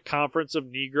covered the Conference of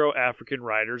Negro African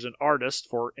Writers and Artists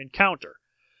for Encounter.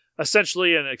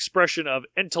 Essentially an expression of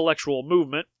intellectual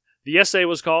movement, the essay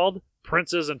was called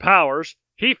Princes and Powers.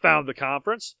 He found the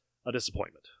conference a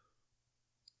disappointment.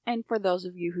 And for those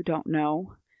of you who don't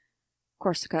know,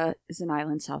 Corsica is an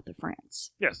island south of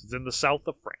France. Yes, it's in the south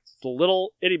of France. It's a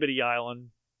little itty-bitty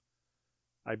island,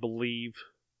 I believe.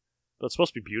 But it's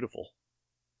supposed to be beautiful.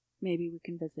 Maybe we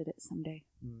can visit it someday.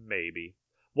 Maybe.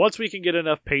 Once we can get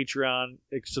enough Patreon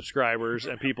subscribers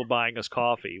and people buying us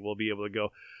coffee, we'll be able to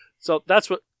go. So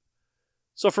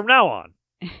from now on,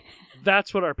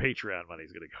 That's what our Patreon money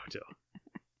is going to go to.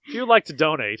 If you'd like to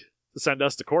donate, send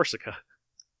us to Corsica.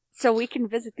 So we can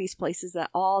visit these places that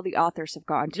all the authors have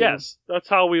gone to. Yes, that's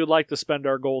how we would like to spend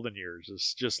our golden years,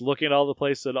 is just looking at all the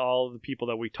places that all the people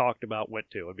that we talked about went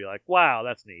to and be like, wow,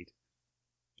 that's neat.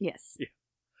 Yes. Yeah.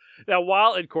 Now,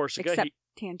 while in Corsica... Except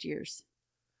Tangiers.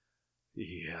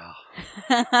 Yeah.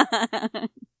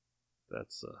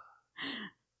 That's...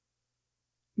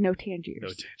 No Tangiers. No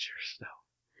Tangiers, no.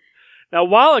 Now,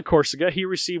 while in Corsica, he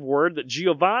received word that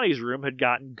Giovanni's room had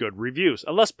gotten good reviews.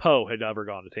 Unless Poe had ever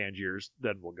gone to Tangiers,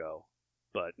 then we'll go.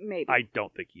 But maybe. I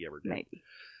don't think he ever did. Maybe.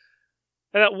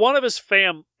 And that one of his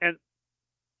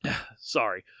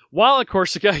while in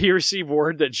Corsica, he received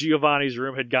word that Giovanni's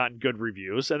room had gotten good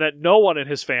reviews, and that no one in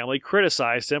his family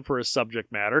criticized him for his subject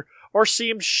matter, or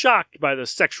seemed shocked by the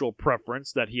sexual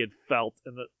preference that he had felt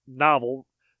in the novel,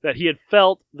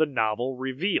 the novel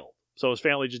revealed. So his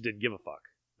family just didn't give a fuck.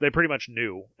 They pretty much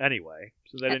knew anyway,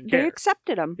 so they didn't care. They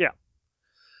accepted him. Yeah.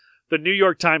 The New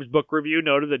York Times Book Review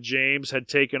noted that James had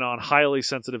taken on a highly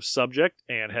sensitive subject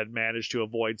and had managed to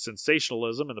avoid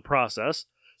sensationalism in the process.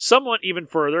 Some went even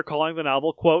further, calling the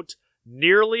novel, quote,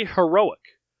 nearly heroic.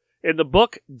 In the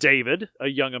book, David, a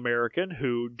young American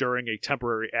who, during a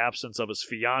temporary absence of his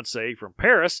fiancée from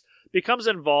Paris, becomes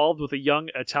involved with a young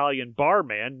Italian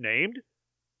barman named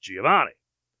Giovanni.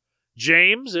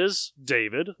 James is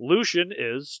David. Lucian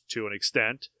is, to an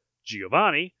extent,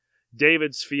 Giovanni.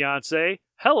 David's fiancée,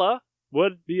 Hella,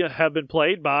 have been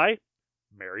played by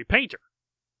Mary Painter.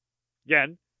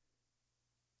 Again,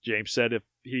 James said if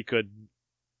he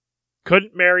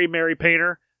couldn't marry Mary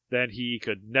Painter, then he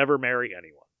could never marry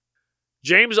anyone.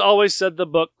 James always said the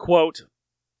book, quote,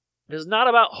 is not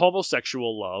about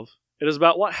homosexual love. It is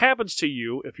about what happens to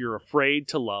you if you're afraid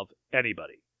to love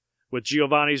anybody. With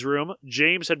Giovanni's Room,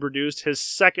 James had produced his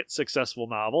second successful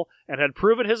novel and had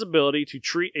proven his ability to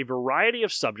treat a variety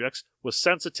of subjects with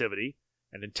sensitivity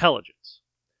and intelligence.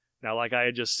 Now, like I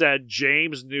had just said,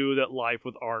 James knew that life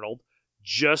with Arnold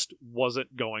just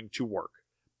wasn't going to work.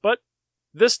 But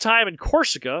this time in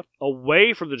Corsica,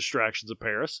 away from the distractions of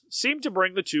Paris, seemed to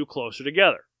bring the two closer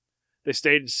together. They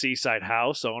stayed in a seaside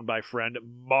house owned by friend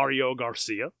Mario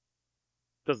Garcia.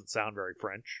 Doesn't sound very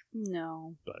French.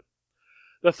 No. But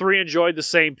the three enjoyed the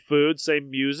same food,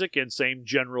 same music, and same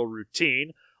general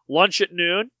routine. Lunch at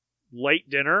noon,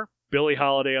 late dinner, Billie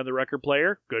Holiday on the record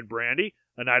player, good brandy,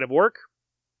 a night of work,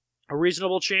 a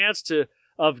reasonable chance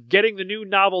of getting the new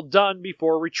novel done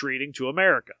before retreating to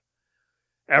America.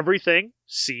 Everything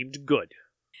seemed good.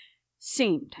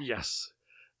 Seemed. Yes.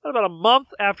 About a month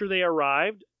after they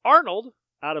arrived, Arnold,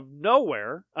 out of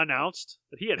nowhere, announced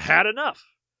that he had had enough.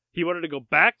 He wanted to go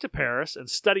back to Paris and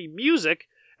study music,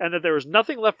 and that there was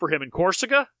nothing left for him in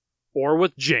Corsica or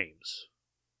with James.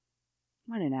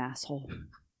 What an asshole.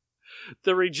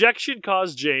 The rejection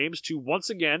caused James to once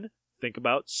again think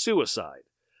about suicide,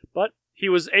 but he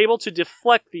was able to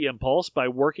deflect the impulse by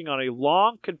working on a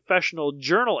long confessional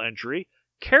journal entry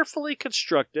carefully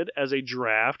constructed as a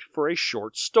draft for a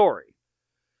short story,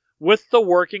 with the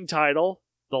working title,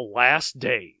 The Last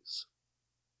Days.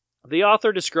 The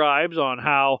author describes on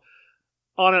how,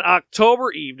 on an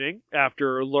October evening,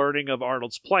 after learning of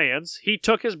Arnold's plans, he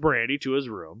took his brandy to his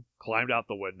room, climbed out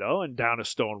the window and down a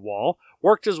stone wall,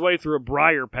 worked his way through a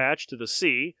briar patch to the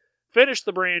sea, finished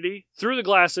the brandy, threw the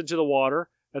glass into the water,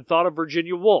 and thought of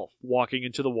Virginia Woolf walking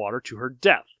into the water to her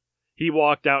death. He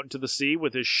walked out into the sea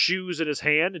with his shoes in his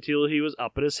hand until he was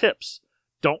up at his hips.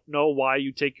 Don't know why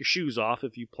you take your shoes off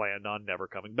if you planned on never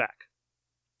coming back.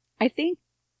 I think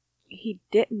he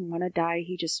didn't want to die,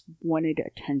 he just wanted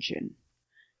attention.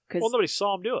 Well, nobody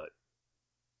saw him do it.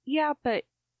 Yeah, but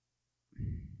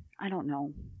I don't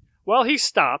know. Well, he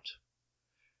stopped.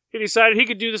 He decided he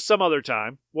could do this some other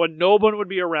time, when no one would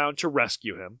be around to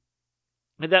rescue him,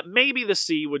 and that maybe the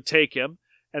sea would take him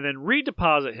and then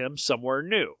redeposit him somewhere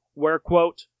new, where,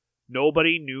 quote,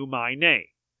 nobody knew my name.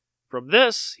 From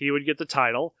this, he would get the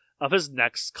title of his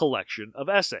next collection of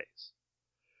essays.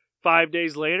 5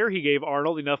 days later, he gave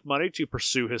Arnold enough money to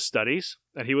pursue his studies,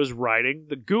 and he was writing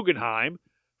the Guggenheim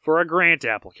for a grant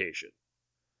application.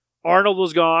 Arnold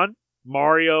was gone.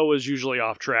 Mario was usually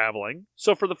off traveling.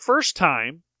 So for the first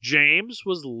time, James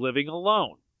was living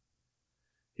alone.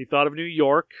 He thought of New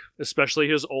York, especially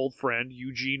his old friend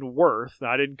Eugene Worth.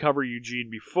 Now, I didn't cover Eugene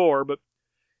before, but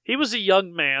he was a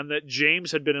young man that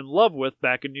James had been in love with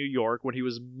back in New York when he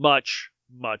was much,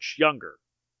 much younger.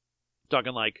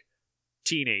 Talking like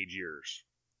teenage years.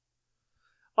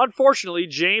 Unfortunately,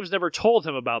 James never told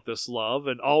him about this love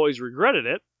and always regretted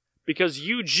it because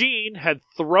Eugene had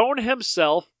thrown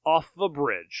himself off of a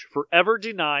bridge, forever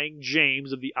denying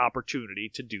James of the opportunity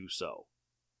to do so.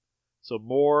 So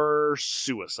more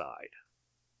suicide.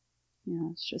 Yeah,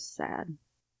 it's just sad.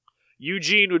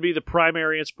 Eugene would be the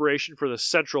primary inspiration for the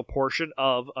central portion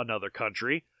of Another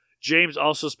Country. James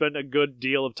also spent a good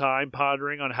deal of time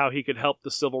pondering on how he could help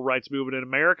the civil rights movement in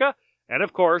America, and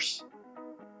of course,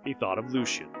 he thought of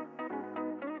Lucian.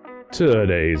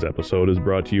 Today's episode is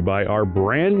brought to you by our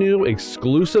brand new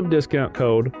exclusive discount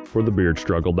code for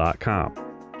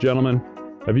thebeardstruggle.com. Gentlemen,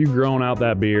 have you grown out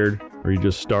that beard, or are you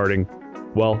just starting?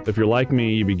 Well, if you're like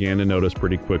me, you began to notice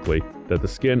pretty quickly that the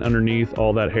skin underneath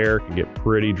all that hair can get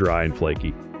pretty dry and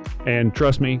flaky. And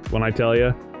trust me when I tell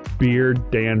you, beard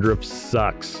dandruff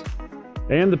sucks.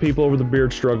 And the people over the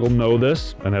Beard Struggle know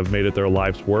this and have made it their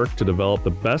life's work to develop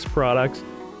the best products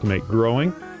to make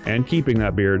growing and keeping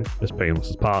that beard as painless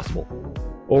as possible.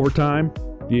 Over time,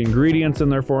 the ingredients in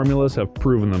their formulas have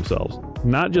proven themselves,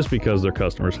 not just because their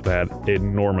customers have had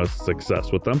enormous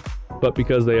success with them, but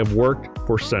because they have worked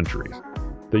for centuries.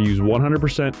 They use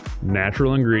 100%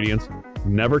 natural ingredients,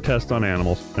 never test on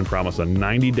animals, and promise a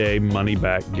 90-day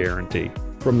money-back guarantee.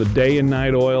 From the day and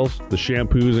night oils, the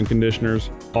shampoos and conditioners,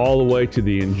 all the way to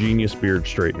the ingenious beard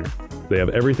straightener. They have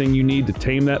everything you need to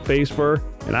tame that face fur,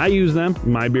 and I use them.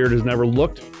 My beard has never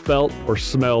looked, felt, or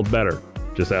smelled better.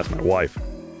 Just ask my wife.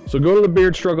 So go to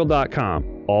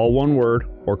thebeardstruggle.com, all one word,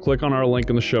 or click on our link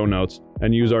in the show notes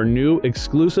and use our new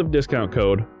exclusive discount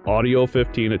code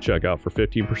AUDIO15 at checkout for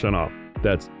 15% off.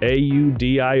 That's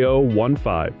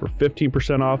AUDIO15 for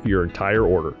 15% off your entire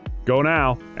order. Go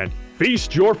now and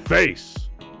feast your face.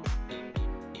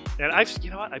 And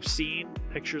I've seen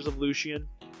pictures of Lucian.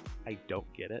 I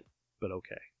don't get it, but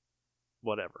okay.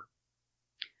 Whatever.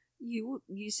 You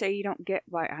say you don't get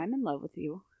why I'm in love with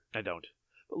you. I don't.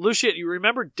 But Lucian, you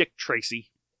remember Dick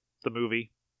Tracy, the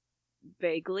movie?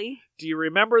 Vaguely. Do you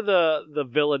remember the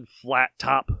villain Flat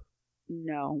Top?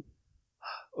 No.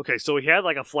 Okay, so he had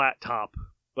like a flat top,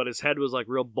 but his head was like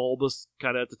real bulbous,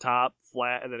 kind of at the top,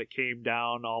 flat, and then it came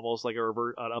down almost like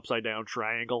an upside down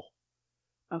triangle.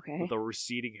 Okay. With a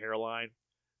receding hairline.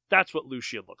 That's what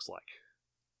Lucian looks like.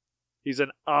 He's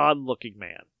an odd-looking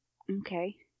man.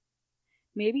 Okay.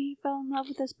 Maybe he fell in love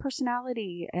with his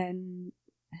personality and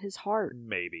his heart.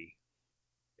 Maybe.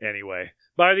 Anyway,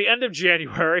 by the end of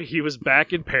January, he was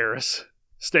back in Paris,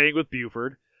 staying with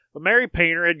Buford. But Mary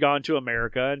Painter had gone to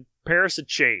America, and Paris had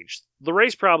changed. The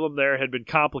race problem there had been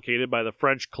complicated by the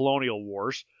French colonial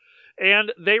wars,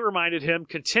 and they reminded him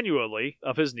continually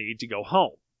of his need to go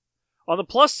home. On the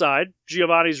plus side,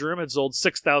 Giovanni's Room had sold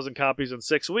 6,000 copies in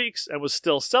 6 weeks and was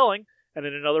still selling and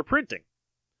in another printing.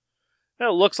 Now,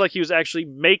 it looks like he was actually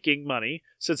making money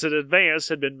since an advance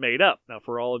had been made up. Now,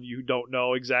 for all of you who don't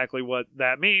know exactly what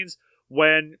that means,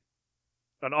 when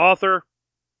an author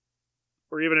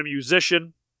or even a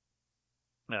musician,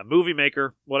 a movie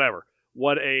maker, whatever,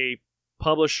 what a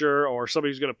publisher or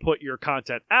somebody who's going to put your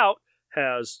content out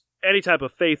has any type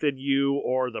of faith in you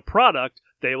or the product,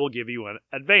 they will give you an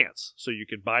advance. So you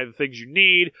can buy the things you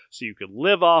need, so you can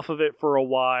live off of it for a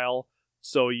while,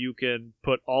 so you can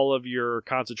put all of your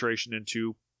concentration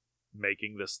into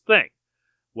making this thing.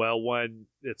 Well, when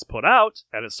it's put out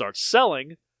and it starts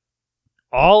selling,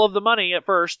 all of the money at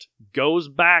first goes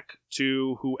back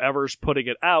to whoever's putting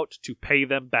it out to pay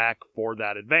them back for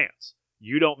that advance.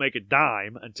 You don't make a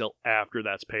dime until after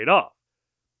that's paid off.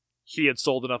 He had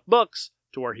sold enough books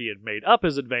to where he had made up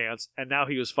his advance, and now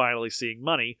he was finally seeing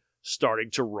money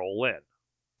starting to roll in.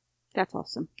 That's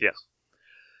awesome. Yes.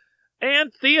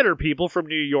 And theater people from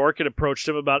New York had approached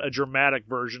him about a dramatic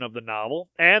version of the novel,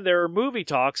 and there were movie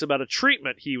talks about a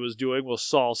treatment he was doing with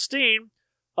Saul Steen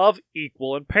of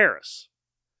Equal in Paris.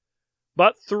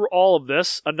 But through all of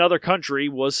this, Another Country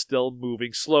was still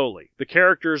moving slowly. The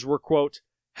characters were, quote,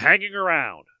 hanging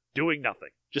around, doing nothing,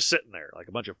 just sitting there like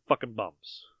a bunch of fucking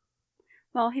bums.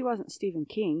 Well, he wasn't Stephen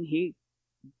King. He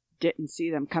didn't see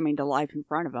them coming to life in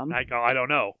front of him. I don't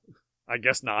know. I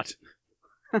guess not.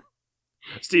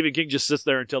 Stephen King just sits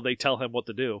there until they tell him what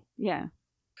to do. Yeah.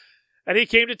 And he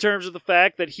came to terms with the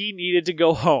fact that he needed to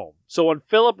go home. So when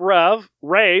Philip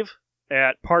Rave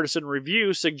at Partisan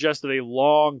Review suggested a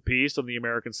long piece on the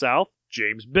American South,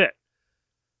 James bit.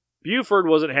 Buford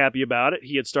wasn't happy about it.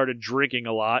 He had started drinking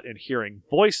a lot and hearing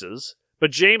voices,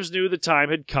 but James knew the time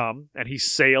had come, and he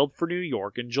sailed for New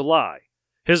York in July.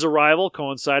 His arrival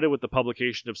coincided with the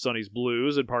publication of Sonny's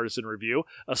Blues in Partisan Review,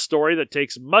 a story that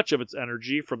takes much of its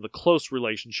energy from the close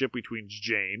relationship between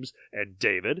James and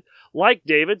David. Like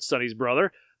David, Sonny's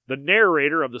brother, the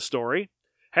narrator of the story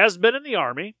has been in the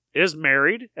Army, is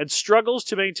married, and struggles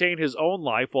to maintain his own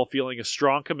life while feeling a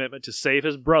strong commitment to save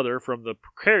his brother from the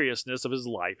precariousness of his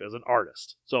life as an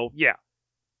artist. So, yeah,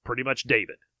 pretty much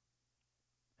David.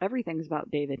 Everything's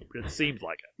about David. It seems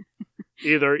like it.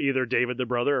 Either David the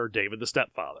brother or David the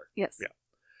stepfather. Yes. Yeah.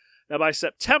 Now, by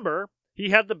September, he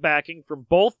had the backing from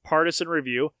both Partisan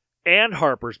Review and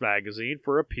Harper's Magazine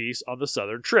for a piece on the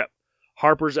Southern trip.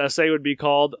 Harper's essay would be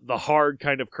called The Hard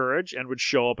Kind of Courage and would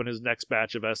show up in his next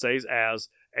batch of essays as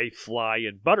A Fly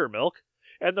in Buttermilk.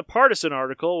 And the Partisan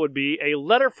article would be A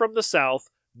Letter from the South,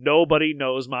 Nobody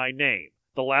Knows My Name,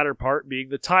 the latter part being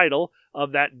the title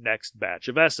of that next batch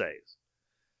of essays.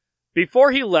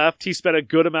 Before he left, he spent a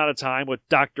good amount of time with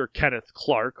Dr. Kenneth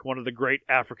Clark, one of the great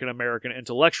African-American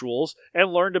intellectuals,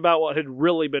 and learned about what had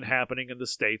really been happening in the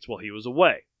States while he was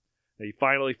away. He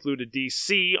finally flew to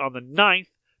D.C. on the 9th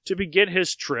to begin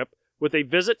his trip with a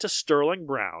visit to Sterling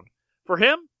Brown. For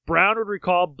him, Brown would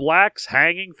recall blacks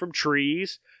hanging from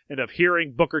trees and of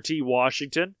hearing Booker T.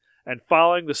 Washington and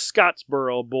following the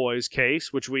Scottsboro Boys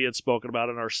case, which we had spoken about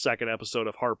in our second episode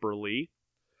of Harper Lee.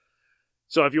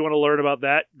 So if you want to learn about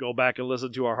that, go back and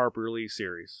listen to our Harper Lee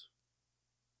series.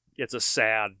 It's a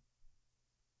sad,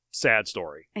 sad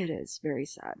story. It is very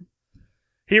sad.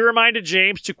 He reminded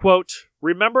James to, quote,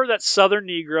 remember that Southern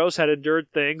Negroes had endured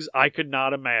things I could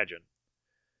not imagine.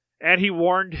 And he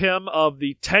warned him of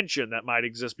the tension that might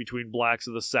exist between blacks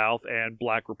of the South and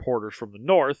black reporters from the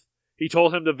North. He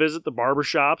told him to visit the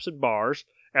barbershops and bars,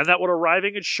 and that when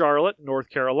arriving in Charlotte, North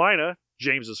Carolina,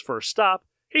 James's first stop,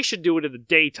 he should do it in the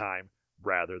daytime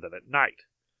rather than at night.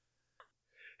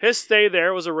 His stay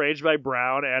there was arranged by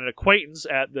Brown and an acquaintance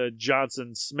at the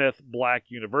Johnson Smith Black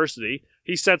University.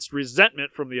 He sensed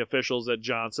resentment from the officials at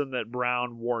Johnson that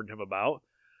Brown warned him about.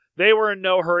 They were in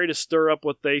no hurry to stir up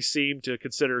what they seemed to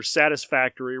consider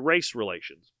satisfactory race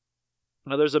relations.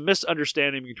 Now, there's a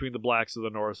misunderstanding between the blacks of the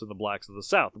North and the blacks of the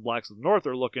South. The blacks of the North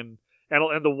are looking,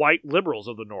 and the white liberals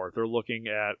of the North are looking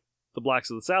at the blacks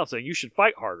of the South saying, you should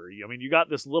fight harder. I mean, you got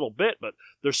this little bit, but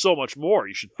there's so much more.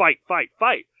 You should fight, fight,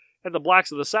 fight. And the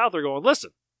blacks of the South are going,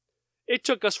 listen, it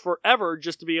took us forever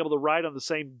just to be able to ride on the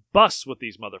same bus with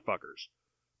these motherfuckers.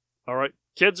 All right,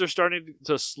 kids are starting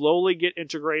to slowly get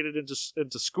integrated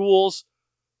into schools.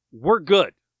 We're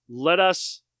good. Let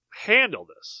us handle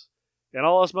this. And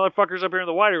all us motherfuckers up here in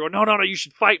the white are going, no, you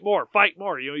should fight more, fight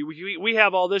more. You know, we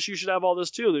have all this, you should have all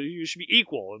this too. You should be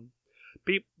equal.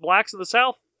 And blacks of the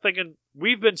South thinking,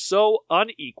 we've been so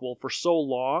unequal for so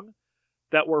long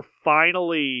that we're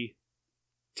finally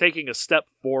taking a step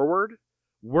forward.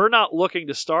 We're not looking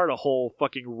to start a whole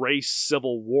fucking race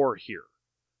civil war here.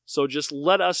 So just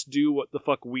let us do what the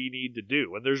fuck we need to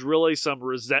do. And there's really some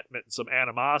resentment and some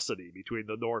animosity between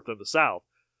the North and the South.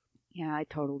 Yeah, I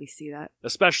totally see that.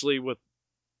 Especially with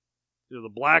the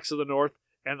blacks of the North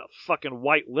and the fucking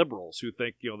white liberals who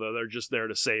think they're just there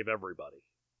to save everybody.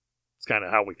 It's kind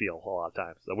of how we feel a lot of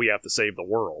times, that we have to save the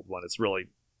world when it's really,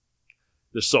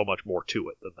 there's so much more to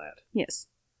it than that. Yes.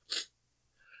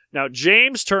 Now,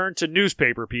 James turned to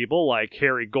newspaper people like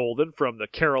Harry Golden from the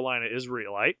Carolina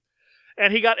Israelite,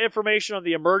 and he got information on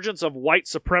the emergence of white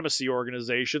supremacy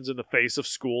organizations in the face of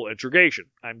school integration.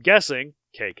 I'm guessing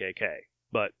KKK,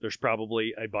 but there's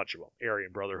probably a bunch of them.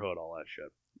 Aryan Brotherhood, all that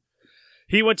shit.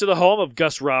 He went to the home of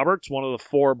Gus Roberts, one of the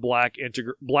 4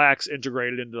 blacks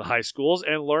integrated into the high schools,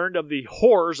 and learned of the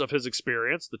horrors of his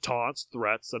experience, the taunts,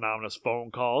 threats, anonymous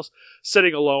phone calls,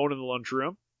 sitting alone in the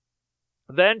lunchroom.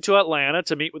 Then to Atlanta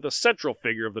to meet with the central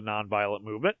figure of the nonviolent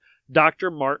movement,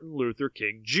 Dr. Martin Luther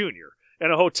King Jr.,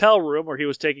 in a hotel room where he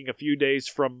was taking a few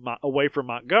days away from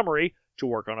Montgomery to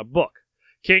work on a book.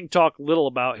 King talked little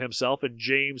about himself, and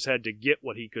James had to get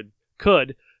what he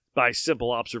could by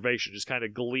simple observation, just kind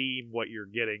of glean what you're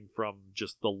getting from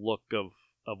just the look of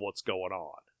what's going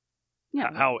on.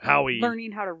 Yeah, how he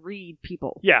learning how to read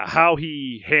people. Yeah, how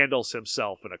he handles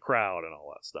himself in a crowd and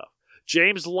all that stuff.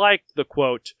 James liked the,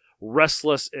 quote,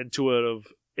 restless,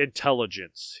 intuitive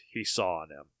intelligence he saw in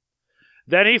him.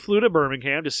 Then he flew to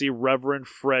Birmingham to see Reverend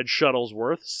Fred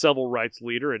Shuttlesworth, civil rights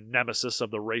leader and nemesis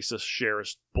of the racist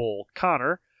sheriff Bull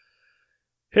Connor.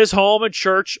 His home and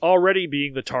church already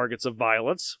being the targets of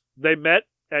violence. They met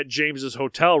at James's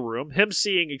hotel room, him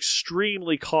seeing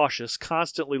extremely cautious,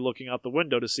 constantly looking out the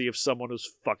window to see if someone was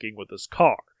fucking with his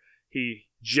car. He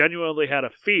genuinely had a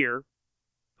fear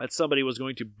that somebody was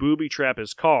going to booby-trap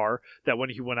his car, that when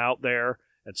he went out there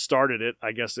and started it,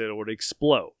 I guess it would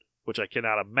explode, which I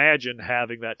cannot imagine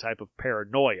having that type of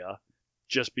paranoia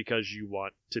just because you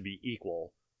want to be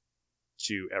equal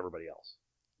to everybody else.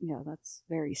 Yeah, that's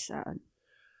very sad.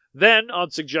 Then,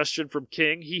 on suggestion from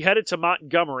King, he headed to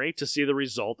Montgomery to see the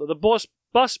result of the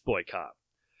bus boycott.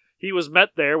 He was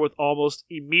met there with almost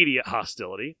immediate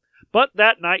hostility, but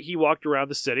that night he walked around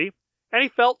the city, and he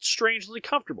felt strangely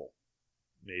comfortable.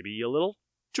 Maybe a little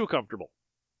too comfortable.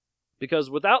 Because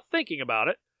without thinking about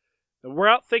it, and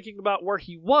without thinking about where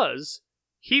he was,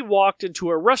 he walked into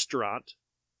a restaurant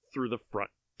through the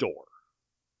front door.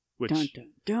 Which, dun, dun,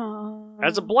 dun.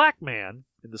 As a black man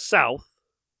in the South,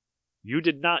 you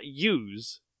did not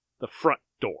use the front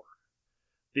door.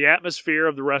 The atmosphere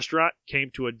of the restaurant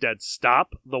came to a dead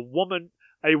stop. A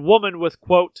woman with,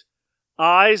 quote,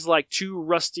 eyes like two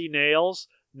rusty nails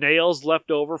left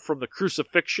over from the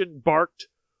crucifixion, barked,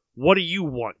 "What do you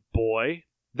want, boy?"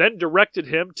 Then directed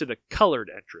him to the colored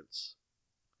entrance.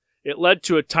 It led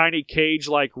to a tiny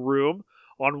cage-like room,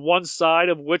 on one side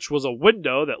of which was a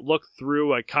window that looked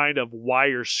through a kind of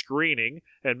wire screening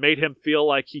and made him feel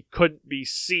like he couldn't be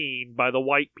seen by the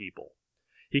white people.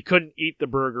 He couldn't eat the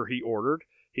burger he ordered.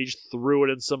 He just threw it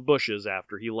in some bushes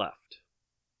after he left.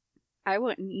 I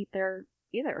wouldn't eat there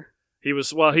either.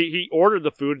 He ordered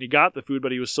the food and he got the food,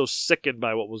 but he was so sickened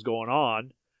by what was going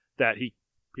on that he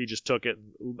just took it.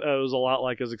 It was a lot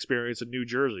like his experience in New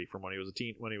Jersey from when he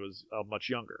was much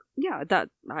younger. Yeah,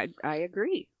 I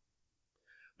agree.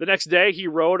 The next day, he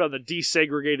rode on the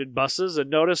desegregated buses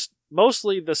and noticed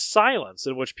mostly the silence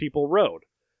in which people rode,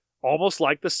 almost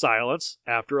like the silence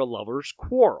after a lover's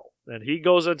quarrel. And he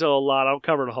goes into a lot, I don't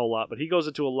cover it a whole lot, but he goes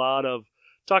into a lot of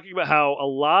talking about how a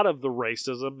lot of the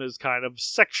racism is kind of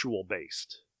sexual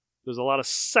based. There's a lot of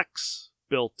sex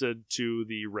built into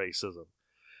the racism.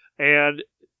 And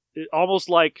almost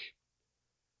like,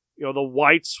 the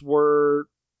whites were,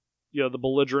 the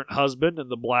belligerent husband and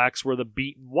the blacks were the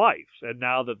beaten wife. And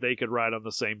now that they could ride on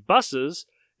the same buses,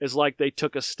 it's like they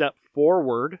took a step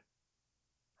forward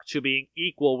to being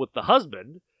equal with the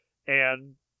husband,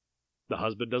 and the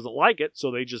husband doesn't like it, so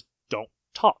they just don't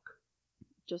talk.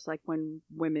 Just like when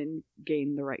women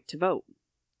gained the right to vote.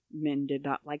 Men did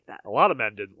not like that. A lot of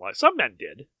men didn't like. Some men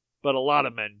did, but a lot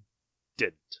of men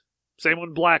didn't. Same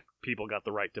when black people got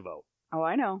the right to vote. Oh,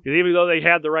 I know. And even though they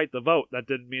had the right to vote, that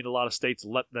didn't mean a lot of states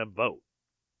let them vote.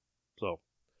 So,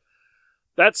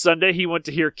 that Sunday, he went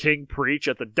to hear King preach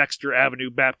at the Dexter Avenue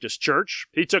Baptist Church.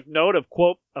 He took note of,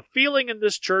 quote, a feeling in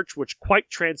this church which quite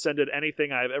transcended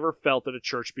anything I have ever felt in a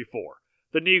church before.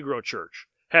 The Negro Church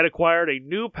had acquired a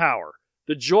new power.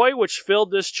 The joy which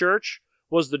filled this church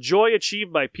was the joy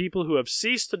achieved by people who have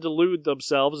ceased to delude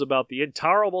themselves about the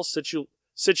intolerable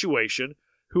situation,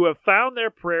 who have found their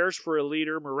prayers for a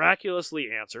leader miraculously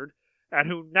answered, and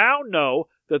who now know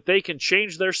that they can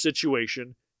change their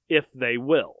situation if they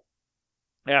will.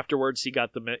 Afterwards, he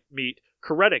got to meet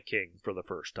Coretta King for the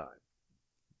first time,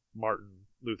 Martin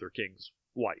Luther King's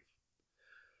wife.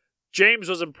 James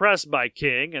was impressed by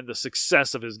King and the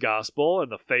success of his gospel in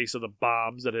the face of the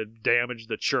bombs that had damaged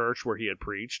the church where he had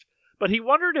preached, but he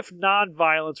wondered if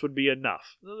nonviolence would be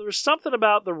enough. There was something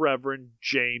about the Reverend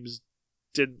James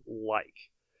didn't like.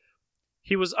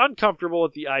 He was uncomfortable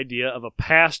with the idea of a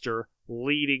pastor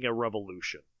leading a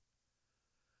revolution.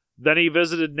 Then he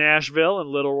visited Nashville and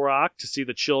Little Rock to see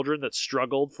the children that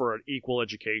struggled for an equal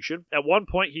education. At one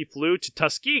point, he flew to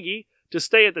Tuskegee to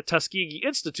stay at the Tuskegee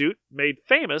Institute, made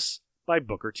famous by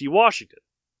Booker T. Washington.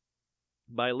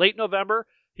 By late November,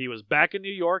 he was back in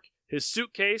New York. His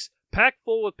suitcase, packed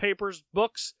full with papers,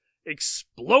 books,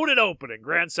 exploded open in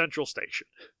Grand Central Station.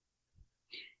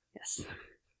 Yes.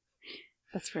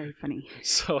 That's very funny.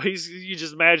 So you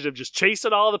just imagine him just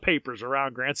chasing all the papers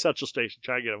around Grand Central Station,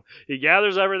 trying to get them. He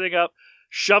gathers everything up,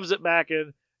 shoves it back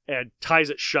in, and ties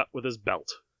it shut with his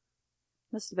belt.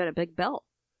 Must have been a big belt.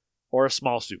 Or a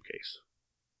small suitcase.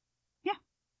 Yeah,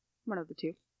 one of the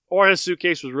two. Or his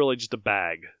suitcase was really just a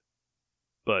bag.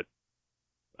 But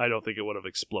I don't think it would have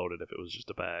exploded if it was just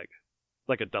a bag.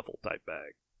 Like a duffel type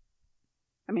bag.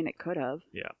 I mean, it could have.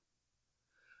 Yeah.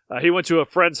 He went to a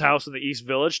friend's house in the East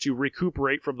Village to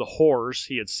recuperate from the horrors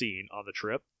he had seen on the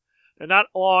trip. And not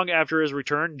long after his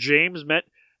return, James met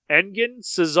Engin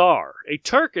Cesar, a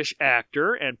Turkish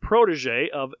actor and protege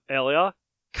of Elia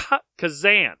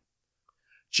Kazan.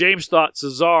 James thought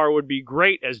Cesar would be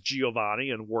great as Giovanni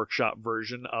in workshop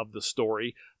version of the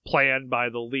story planned by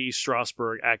the Lee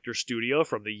Strasberg Actor Studio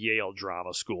from the Yale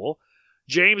Drama School.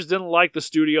 James didn't like the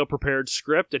studio-prepared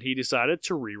script, and he decided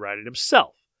to rewrite it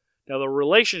himself. Now, the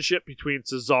relationship between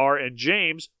Cesar and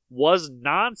James was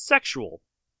non-sexual,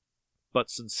 but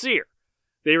sincere.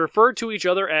 They referred to each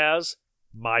other as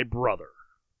my brother.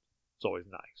 It's always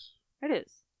nice. It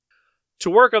is. To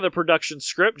work on the production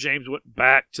script, James went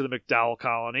back to the McDowell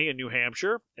colony in New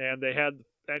Hampshire, and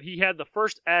he had the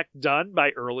first act done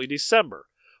by early December.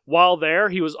 While there,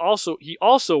 he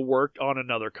also worked on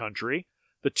Another Country,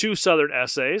 the two Southern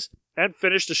essays, and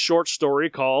finished a short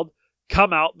story called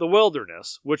Come Out the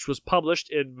Wilderness, which was published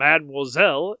in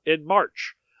Mademoiselle in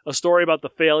March, a story about the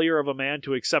failure of a man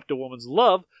to accept a woman's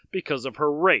love because of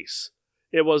her race.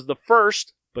 It was the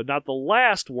first but not the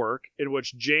last work in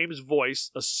which James'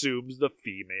 voice assumes the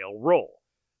female role.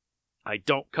 I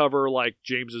don't cover like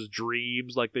James's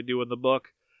dreams like they do in the book,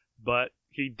 but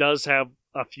he does have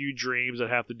a few dreams that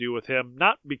have to do with him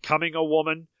not becoming a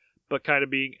woman, but kind of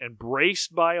being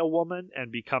embraced by a woman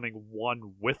and becoming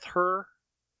one with her.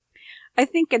 I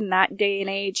think in that day and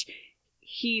age,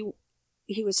 he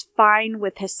was fine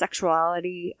with his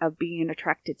sexuality of being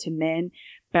attracted to men,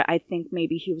 but I think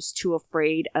maybe he was too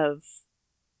afraid of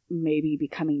maybe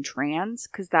becoming trans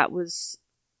because that was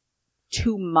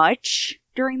too much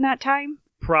during that time.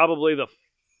 Probably the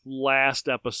last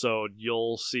episode,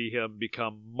 you'll see him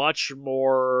become much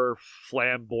more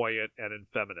flamboyant and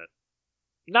effeminate.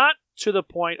 Not to the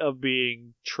point of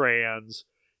being trans,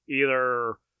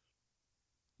 either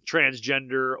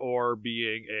transgender or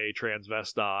being a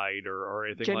transvestite or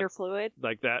anything gender fluid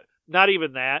like that. Not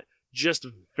even that. Just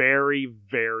very,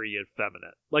 very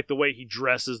effeminate. Like the way he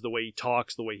dresses, the way he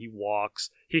talks, the way he walks.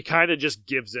 He kind of just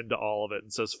gives into all of it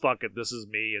and says, fuck it, this is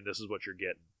me and this is what you're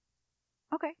getting.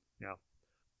 Okay. Yeah.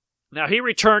 Now, he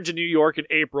returned to New York in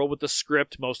April with the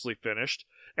script mostly finished,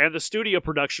 and the studio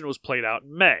production was played out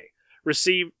in May.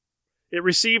 It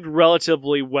received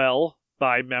relatively well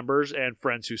by members and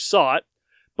friends who saw it,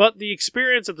 but the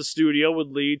experience at the studio would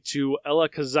lead to Ella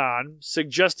Kazan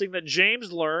suggesting that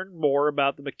James learn more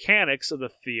about the mechanics of the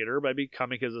theater by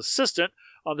becoming his assistant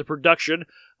on the production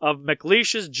of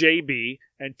McLeish's J.B.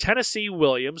 and Tennessee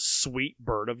Williams' Sweet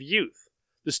Bird of Youth.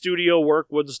 The studio work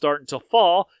wouldn't start until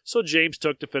fall, so James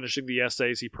took to finishing the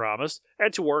essays he promised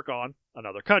and to work on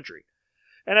Another Country.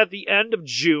 And at the end of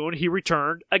June, he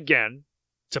returned again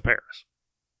to Paris.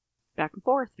 Back and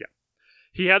forth. Yeah.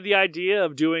 He had the idea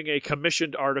of doing a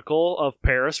commissioned article of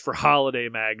Paris for Holiday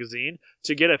magazine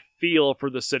to get a feel for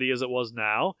the city as it was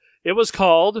now. It was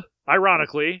called,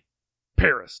 ironically,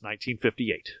 Paris,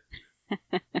 1958.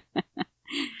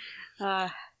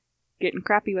 Getting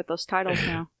crappy with those titles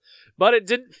now. But it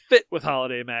didn't fit with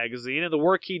Holiday magazine, and the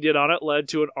work he did on it led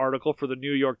to an article for the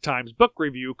New York Times Book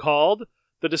Review called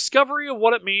The Discovery of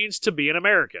What It Means to Be an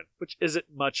American, which isn't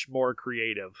much more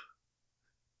creative,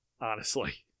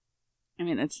 honestly. I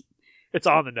mean, it's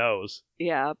on the nose.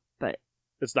 Yeah, but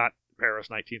it's not Paris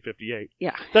 1958.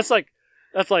 Yeah. That's like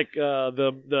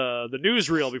the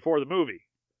newsreel before the movie.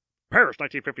 Paris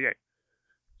 1958.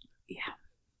 Yeah.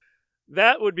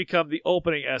 That would become the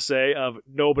opening essay of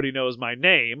Nobody Knows My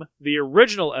Name. The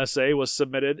original essay was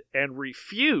submitted and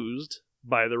refused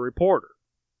by the reporter.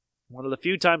 One of the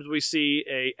few times we see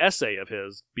an essay of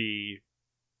his be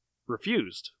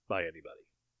refused by anybody.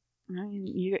 I mean,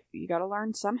 you got to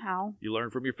learn somehow. You learn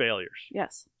from your failures.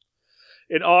 Yes.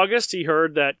 In August, he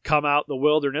heard that Come Out in the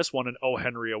Wilderness won an O.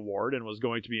 Henry Award and was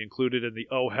going to be included in the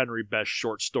O. Henry Best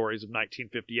Short Stories of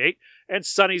 1958, and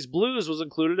Sonny's Blues was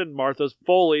included in Martha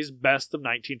Foley's Best of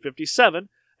 1957,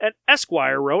 and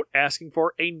Esquire wrote asking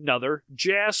for another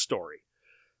jazz story.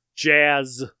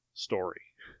 Jazz story.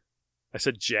 I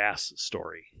said jazz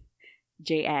story.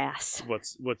 J-ass.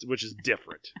 Which is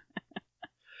different.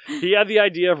 He had the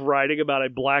idea of writing about a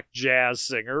black jazz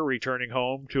singer returning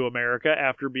home to America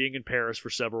after being in Paris for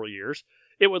several years.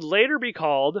 It would later be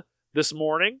called This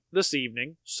Morning, This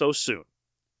Evening, So Soon.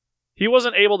 He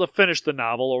wasn't able to finish the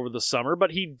novel over the summer,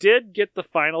 but he did get the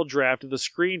final draft of the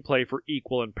screenplay for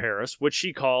Equal in Paris, which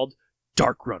he called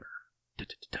Dark Runner.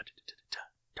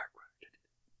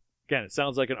 Again, it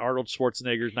sounds like an Arnold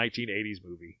Schwarzenegger's 1980s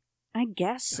movie. I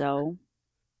guess so.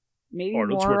 Maybe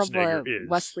Arnold more of Schwarzenegger a is.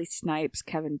 Wesley Snipes,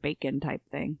 Kevin Bacon type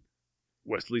thing.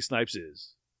 Wesley Snipes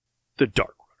is the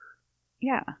Dark Runner.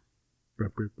 Yeah.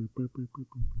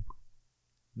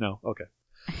 No? Okay.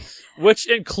 Which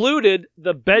included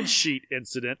the bedsheet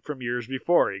incident from years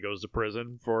before. He goes to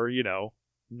prison for,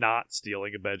 not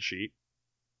stealing a bedsheet.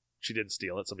 She didn't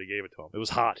steal it. Somebody gave it to him. It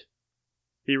was hot.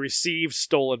 He received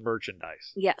stolen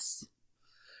merchandise. Yes.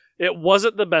 It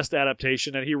wasn't the best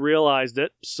adaptation, and he realized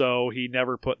it, so he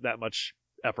never put that much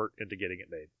effort into getting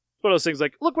it made. It's one of those things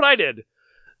like, look what I did!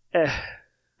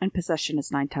 And possession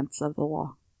is 9/10 of the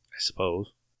law. I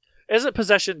suppose. Isn't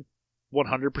possession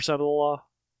 100% of the law?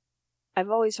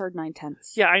 I've always heard 9/10.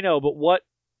 Yeah, I know, but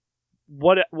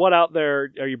what out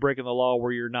there are you breaking the law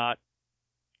where you're not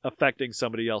affecting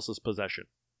somebody else's possession?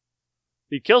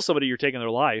 You kill somebody, you're taking their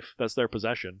life. That's their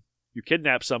possession. You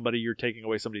kidnap somebody, you're taking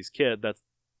away somebody's kid. That's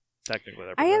technically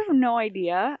their possession. I have no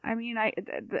idea. I mean, I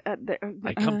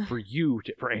come for you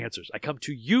for answers. I come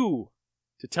to you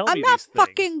to tell me I'm these not things.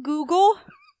 fucking Google.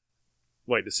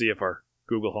 Wait to see if our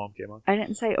Google Home came on. I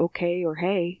didn't say okay or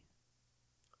hey.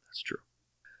 That's true.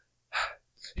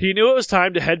 He knew it was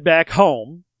time to head back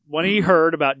home when he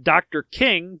heard about Dr.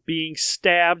 King being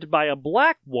stabbed by a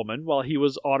black woman while he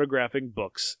was autographing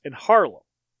books in Harlem.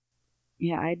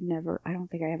 Yeah, I don't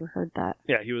think I ever heard that.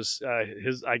 Yeah, he was,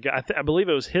 I believe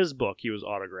it was his book he was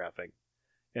autographing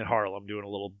in Harlem, doing a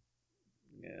little,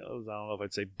 I don't know if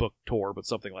I'd say book tour, but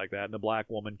something like that. And a black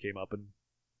woman came up and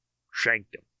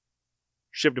shanked him.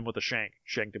 Shivved him with a shank.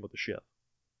 Shanked him with a shiv.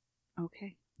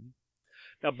 Okay.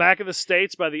 Now, back in the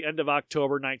States, by the end of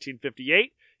October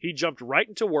 1958, he jumped right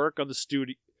into work on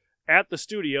at the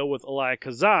studio with Elia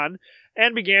Kazan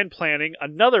and began planning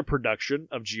another production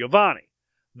of Giovanni.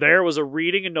 There was a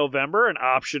reading in November, an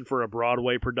option for a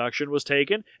Broadway production was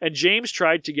taken, and James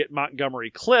tried to get Montgomery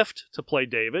Clift to play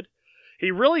David. He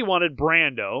really wanted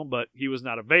Brando, but he was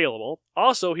not available.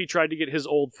 Also, he tried to get his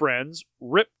old friends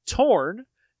Rip Torn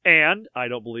and, I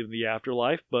don't believe in the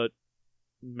afterlife, but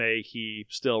may he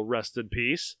still rest in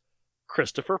peace,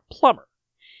 Christopher Plummer.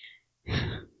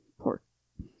 Poor.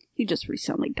 He just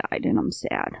recently died, and I'm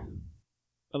sad.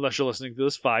 Unless you're listening to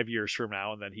this 5 years from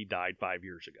now, and then he died 5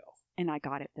 years ago. And I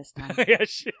got it this time. Yeah,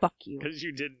 fuck you. Because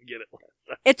you didn't get it last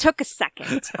time. It took a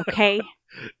second, okay?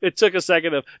 It took a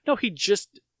second of, no, he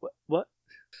just, what?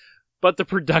 But the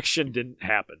production didn't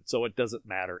happen, so it doesn't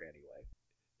matter anyway.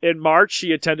 In March,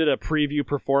 he attended a preview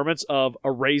performance of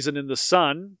A Raisin in the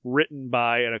Sun, written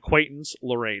by an acquaintance,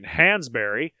 Lorraine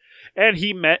Hansberry, and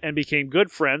he met and became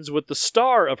good friends with the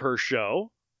star of her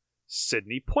show,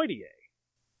 Sidney Poitier.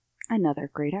 Another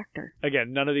great actor.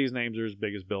 Again, none of these names are as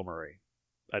big as Bill Murray.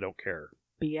 I don't care.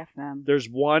 BFM. There's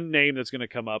one name that's going to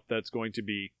come up that's going to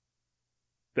be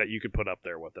that you could put up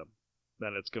there with him.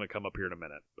 Then it's going to come up here in a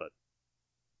minute, but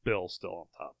Bill's still on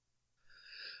top.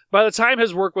 By the time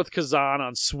his work with Kazan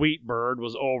on Sweet Bird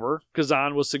was over,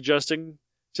 Kazan was suggesting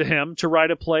to him to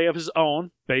write a play of his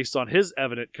own based on his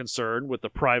evident concern with the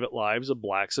private lives of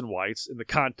blacks and whites in the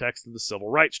context of the civil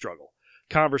rights struggle.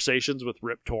 Conversations with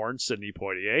Rip Torn, Sidney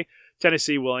Poitier,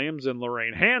 Tennessee Williams, and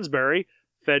Lorraine Hansberry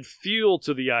fed fuel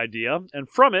to the idea, and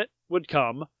from it would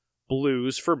come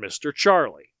Blues for Mr.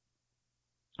 Charlie.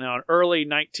 Now, in early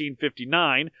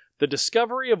 1959, the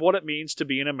discovery of what it means to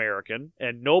be an American,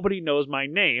 and Nobody Knows My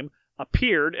Name,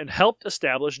 appeared and helped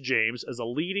establish James as a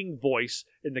leading voice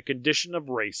in the condition of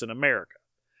race in America.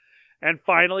 And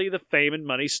finally, the fame and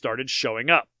money started showing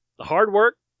up. The hard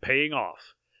work paying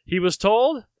off. He was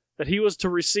told that he was to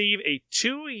receive a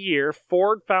 2-year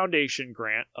Ford Foundation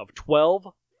grant of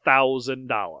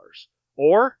 $12,000,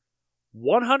 or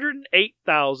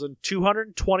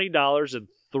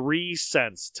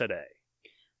 $108,220.03 today.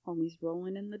 Homie's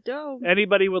rolling in the dough.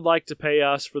 Anybody would like to pay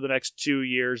us for the next 2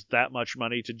 years that much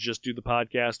money to just do the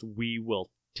podcast, we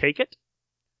will take it,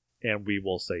 and we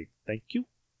will say thank you.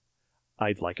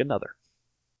 I'd like another.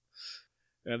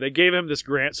 And they gave him this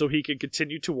grant so he could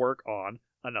continue to work on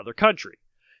Another Country.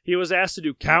 He was asked to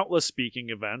do countless speaking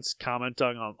events,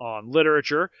 commenting on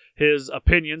literature. His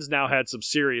opinions now had some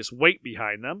serious weight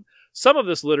behind them. Some of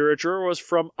this literature was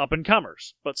from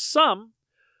up-and-comers, but some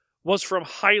was from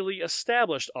highly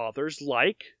established authors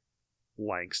like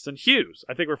Langston Hughes.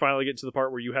 I think we're finally getting to the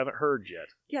part where you haven't heard yet.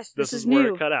 Yes, this is where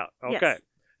new. It cut out. Okay. Yes.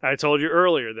 I told you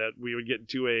earlier that we would get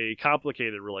into a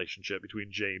complicated relationship between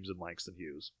James and Langston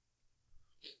Hughes.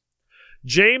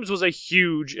 James was a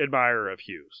huge admirer of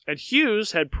Hughes, and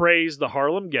Hughes had praised the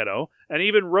Harlem Ghetto and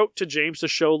even wrote to James to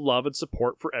show love and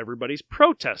support for Everybody's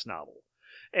Protest novel.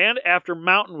 And after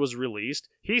Mountain was released,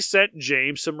 he sent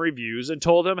James some reviews and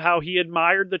told him how he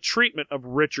admired the treatment of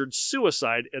Richard's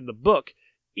suicide in the book,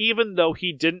 even though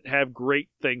he didn't have great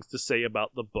things to say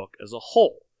about the book as a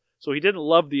whole. So he didn't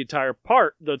love the entire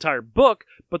book,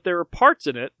 but there were parts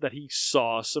in it that he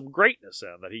saw some greatness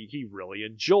in, that he really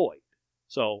enjoyed.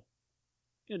 So,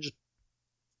 just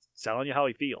telling you how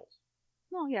he feels.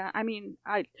 Well, yeah, I mean,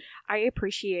 I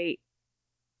appreciate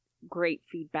great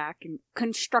feedback and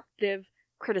constructive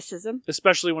criticism.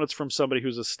 Especially when it's from somebody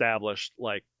who's established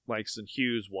like Langston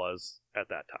Hughes was at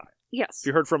that time. Yes. If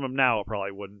you heard from him now, it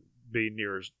probably wouldn't be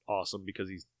near as awesome because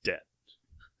he's dead.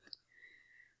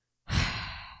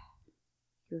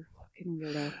 You're a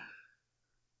fucking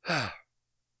weirdo.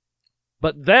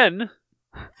 But then,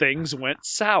 things went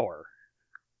sour.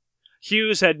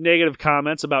 Hughes had negative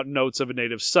comments about Notes of a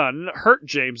Native Son, and it hurt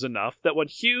James enough that when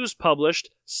Hughes published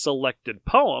Selected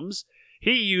Poems,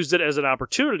 he used it as an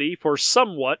opportunity for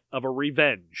somewhat of a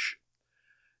revenge.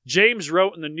 James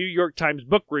wrote in the New York Times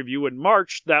Book Review in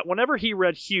March that whenever he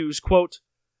read Hughes, quote,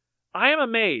 "I am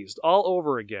amazed all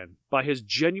over again by his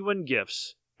genuine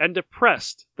gifts and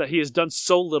depressed that he has done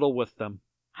so little with them."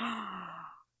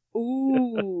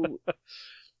 Ooh.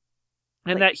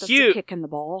 And like, that's a kick in the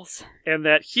balls. And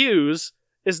that Hughes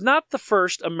is not the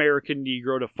first American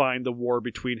Negro to find the war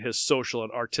between his social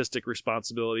and artistic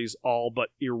responsibilities all but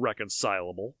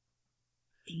irreconcilable.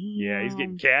 Damn. Yeah, he's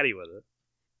getting catty with it.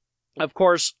 Of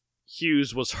course,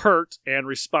 Hughes was hurt and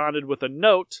responded with a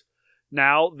note.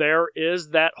 Now, there is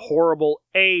that horrible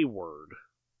A word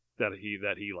that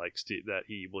he likes to, that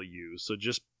he will use. So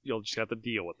you'll just have to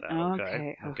deal with that,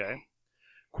 okay?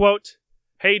 Quote,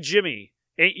 "Hey Jimmy,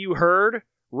 ain't you heard?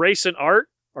 Race and art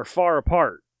are far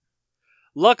apart."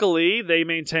 Luckily, they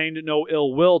maintained no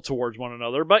ill will towards one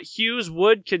another, but Hughes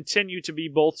would continue to be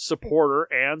both supporter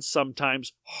and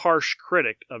sometimes harsh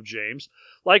critic of James,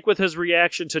 like with his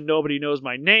reaction to Nobody Knows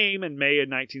My Name in May of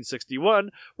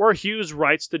 1961, where Hughes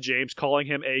writes to James calling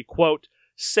him a, quote,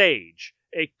 "sage,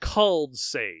 a culled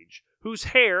sage, whose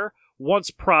hair,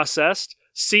 once processed,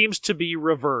 seems to be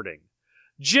reverting.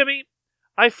 Jimmy,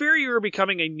 I fear you are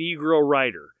becoming a Negro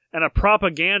writer, and a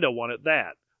propaganda one at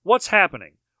that. What's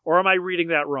happening? Or am I reading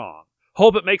that wrong?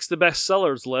 Hope it makes the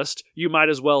bestsellers list. You might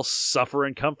as well suffer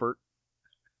in comfort."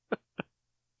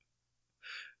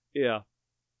 Yeah.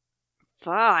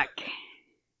 Fuck.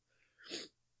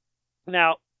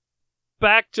 Now,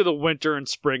 back to the winter and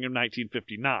spring of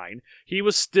 1959, he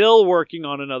was still working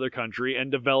on Another Country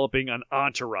and developing an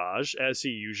entourage, as he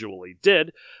usually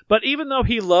did, but even though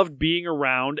he loved being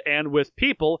around and with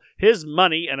people, his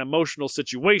money and emotional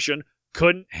situation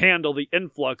couldn't handle the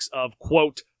influx of,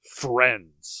 quote,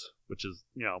 friends, which is,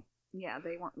 Yeah,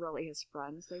 they weren't really his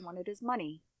friends. They wanted his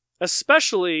money.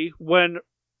 Especially when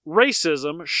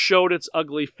racism showed its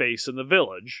ugly face in the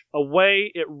village, a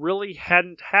way it really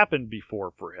hadn't happened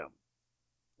before for him.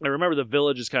 I remember the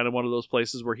village is kind of one of those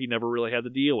places where he never really had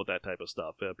to deal with that type of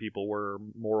stuff. People were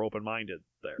more open-minded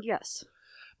there. Yes.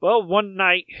 Well, one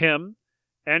night, him,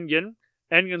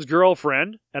 Engin's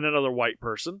girlfriend, and another white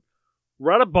person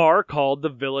were at a bar called the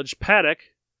Village Paddock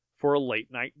for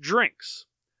late-night drinks.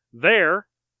 There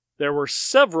were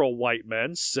several white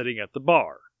men sitting at the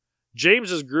bar.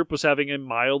 James's group was having a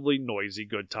mildly noisy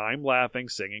good time, laughing,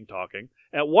 singing, talking.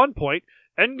 At one point,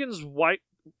 Engin's white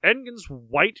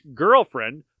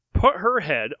girlfriend put her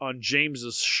head on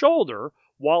James's shoulder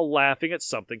while laughing at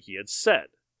something he had said.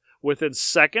 Within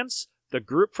seconds, the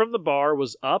group from the bar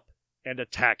was up and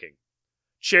attacking.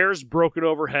 Chairs broken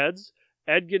over heads,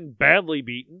 Engin badly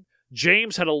beaten,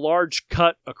 James had a large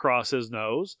cut across his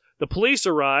nose. The police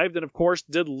arrived and, of course,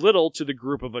 did little to the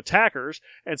group of attackers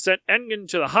and sent Engin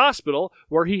to the hospital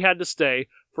where he had to stay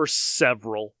for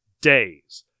several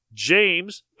days.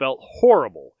 James felt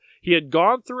horrible. He had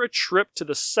gone through a trip to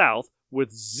the South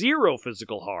with zero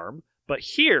physical harm, but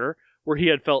here, where he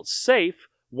had felt safe,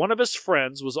 one of his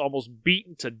friends was almost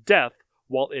beaten to death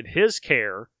while in his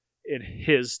care in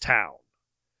his town.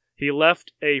 He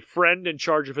left a friend in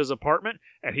charge of his apartment,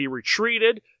 and he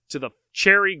retreated to the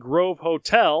Cherry Grove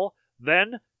Hotel,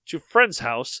 then to friend's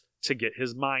house to get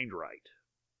his mind right.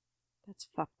 That's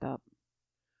fucked up.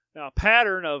 Now, a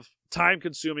pattern of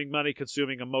time-consuming,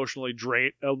 money-consuming,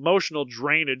 emotional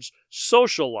drainage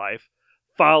social life,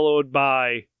 followed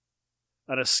by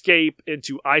an escape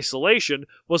into isolation,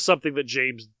 was something that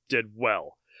James did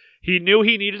well. He knew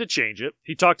he needed to change it.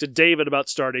 He talked to David about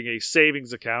starting a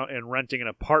savings account and renting an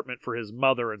apartment for his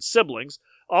mother and siblings,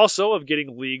 also of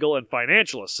getting legal and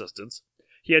financial assistance.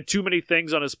 He had too many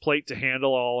things on his plate to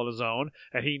handle all on his own,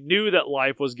 and he knew that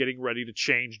life was getting ready to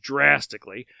change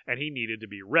drastically, and he needed to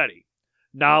be ready.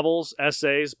 Novels,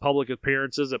 essays, public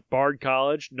appearances at Bard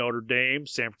College, Notre Dame,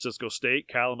 San Francisco State,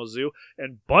 Kalamazoo,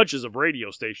 and bunches of radio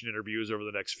station interviews over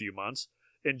the next few months.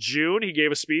 In June, he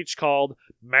gave a speech called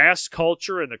Mass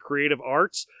Culture and the Creative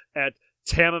Arts at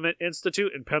Tamiment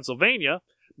Institute in Pennsylvania,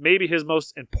 maybe his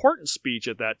most important speech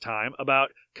at that time,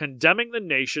 about condemning the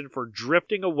nation for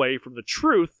drifting away from the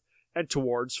truth and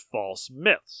towards false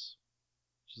myths,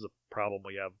 which is a problem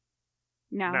we have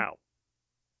now.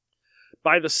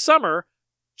 By the summer,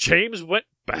 James went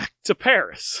back to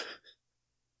Paris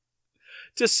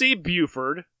to see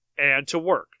Buford and to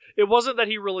work. It wasn't that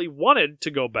he really wanted to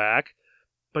go back,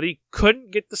 but he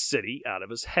couldn't get the city out of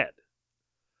his head.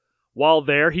 While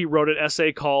there, he wrote an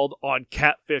essay called On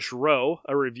Catfish Row,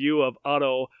 a review of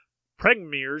Otto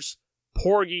Premier's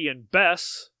Porgy and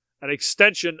Bess, an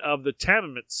extension of the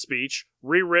Tamiment speech,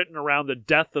 rewritten around the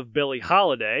death of Billie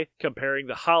Holiday, comparing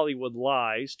the Hollywood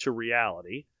lies to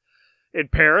reality. In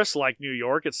Paris, like New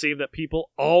York, it seemed that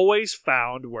people always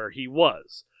found where he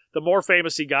was. The more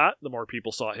famous he got, the more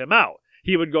people sought him out.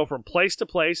 He would go from place to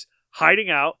place, hiding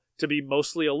out, to be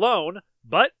mostly alone,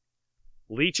 but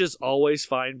leeches always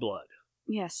find blood.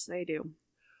 Yes, they do.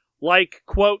 Like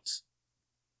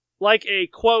a,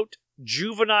 quote,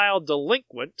 juvenile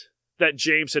delinquent that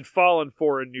James had fallen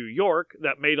for in New York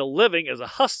that made a living as a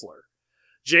hustler.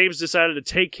 James decided to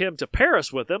take him to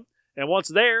Paris with him, and once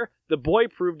there, the boy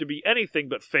proved to be anything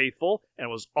but faithful and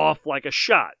was off like a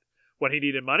shot. When he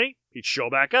needed money, he'd show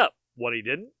back up. When he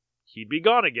didn't, he'd be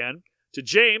gone again. To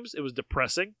James, it was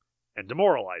depressing and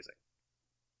demoralizing.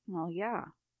 Well, yeah.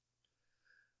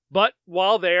 But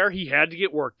while there, he had to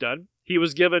get work done. He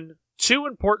was given 2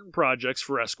 important projects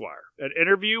for Esquire: an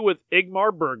interview with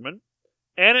Ingmar Bergman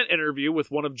and an interview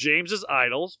with one of James's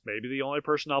idols, maybe the only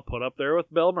person I'll put up there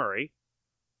with Bill Murray,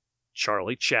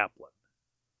 Charlie Chaplin.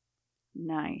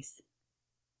 Nice.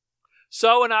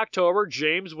 So in October,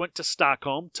 James went to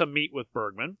Stockholm to meet with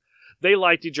Bergman. They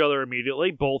liked each other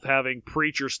immediately, both having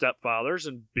preacher stepfathers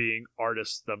and being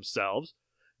artists themselves.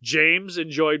 James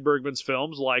enjoyed Bergman's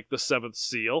films like The Seventh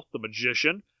Seal, The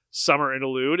Magician, Summer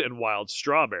Interlude, and Wild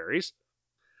Strawberries.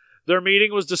 Their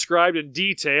meeting was described in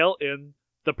detail in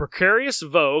The Precarious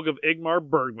Vogue of Ingmar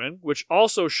Bergman, which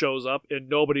also shows up in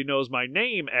Nobody Knows My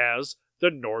Name as The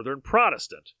Northern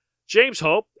Protestant. James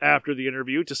hoped, after the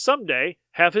interview, to someday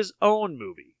have his own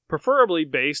movie, preferably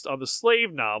based on the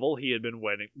slave novel he had been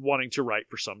wanting to write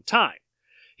for some time.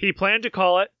 He planned to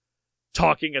call it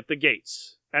Talking at the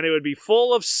Gates, and it would be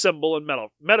full of symbol and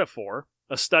metaphor,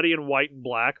 a study in white and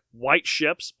black, white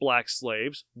ships, black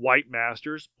slaves, white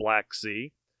masters, black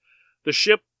sea. The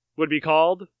ship would be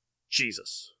called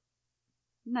Jesus.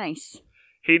 Nice.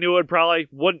 He knew it probably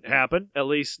wouldn't happen, at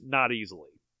least not easily.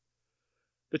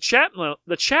 The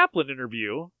Chaplin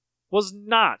interview was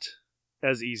not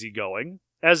as easygoing,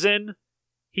 as in,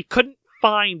 he couldn't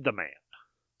find the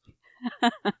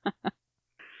man.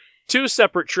 2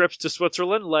 separate trips to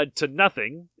Switzerland led to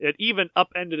nothing. It even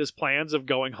upended his plans of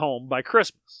going home by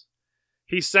Christmas.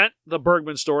 He sent the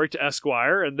Bergman story to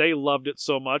Esquire, and they loved it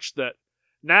so much that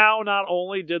now not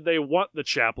only did they want the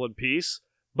Chaplin piece,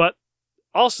 but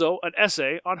also an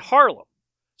essay on Harlem.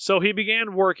 So he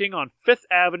began working on 5th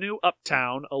Avenue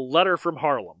Uptown, A Letter from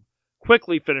Harlem,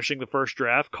 quickly finishing the first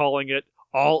draft, calling it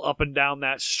All Up and Down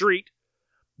That Street.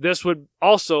 This would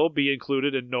also be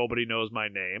included in Nobody Knows My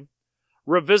Name.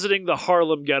 Revisiting the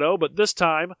Harlem ghetto, but this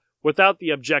time without the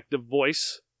objective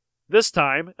voice. This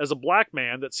time as a black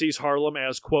man that sees Harlem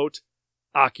as, quote,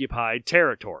 occupied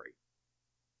territory.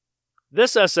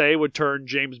 This essay would turn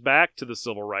James back to the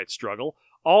civil rights struggle.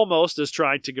 Almost as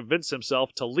trying to convince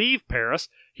himself to leave Paris,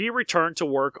 he returned to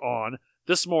work on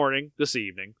This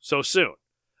Evening, So Soon,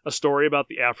 a story about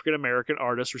the African-American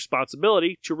artist's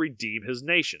responsibility to redeem his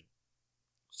nation.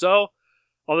 So,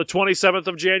 on the 27th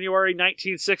of January,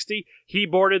 1960, he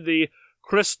boarded the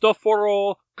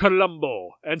Cristoforo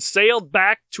Colombo and sailed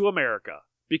back to America,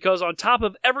 because on top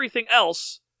of everything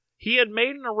else, he had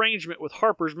made an arrangement with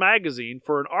Harper's Magazine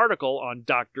for an article on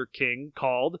Dr. King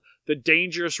called The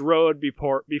Dangerous Road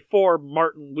Before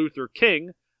Martin Luther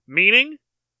King, meaning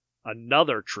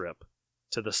another trip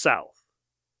to the South.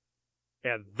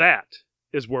 And that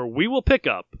is where we will pick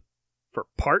up for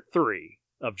part 3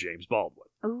 of James Baldwin.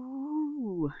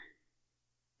 Ooh,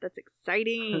 that's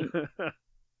exciting.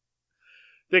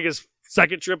 Think his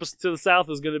second trip to the South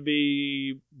is going to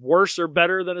be worse or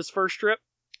better than his first trip?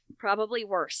 Probably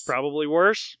worse. Probably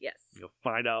worse? Yes. You'll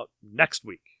find out next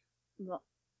week. Well,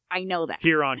 I know that.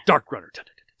 Here on Dark Runner.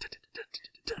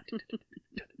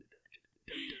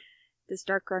 Does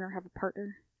Dark Runner have a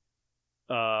partner?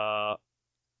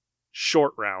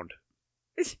 Short Round.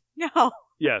 No.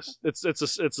 Yes, it's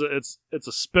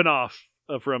a spin-off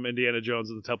from Indiana Jones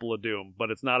and the Temple of Doom,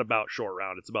 but it's not about Short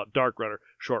Round. It's about Dark Runner.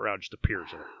 Short Round just appears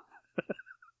in it.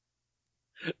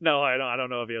 No, I don't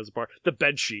know if he has a partner. The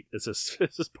bedsheet is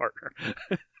his partner.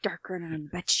 Dark Runner and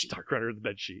the bedsheet. Dark Runner and the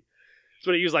bedsheet. That's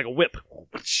what he used, like a whip.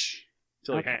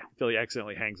 Until he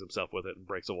accidentally hangs himself with it and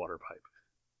breaks a water pipe.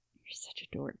 You're such a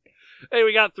dork. Hey,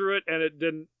 we got through it, and it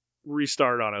didn't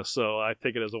restart on us, so I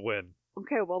take it as a win.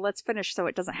 Okay, well, let's finish so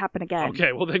it doesn't happen again.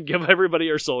 Okay, well, then give everybody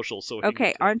our socials.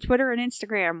 Okay, on Twitter and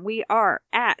Instagram, we are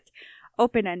at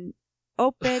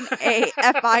Open a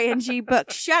F-I-N-G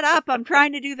book. Shut up, I'm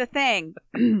trying to do the thing.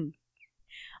 On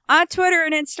Twitter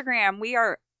and Instagram, we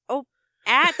are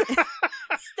at...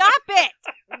 Stop it!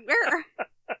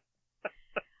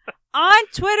 On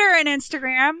Twitter and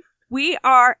Instagram, we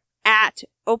are at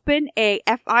Open a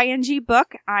F-I-N-G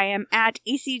book. I am at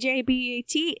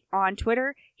ECJBAT on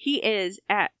Twitter. He is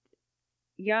at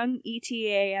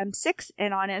YoungETAM6,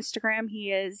 and on Instagram,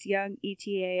 he is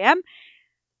YoungETAM.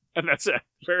 And that's it.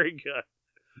 Very good.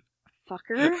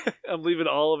 Fucker. I'm leaving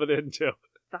all of it in, too.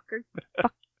 Fucker.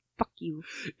 Fuck you.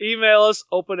 Email us,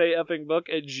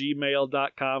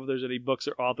 openafingbook@gmail.com if there's any books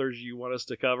or authors you want us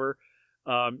to cover.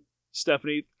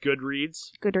 Stephanie,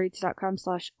 Goodreads.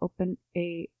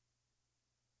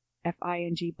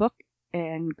 Goodreads.com/openafingbook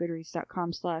and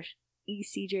goodreads.com/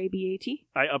 ECJBAT.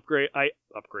 I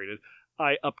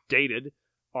updated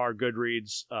our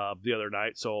Goodreads the other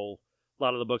night, so a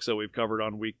lot of the books that we've covered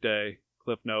on Weekday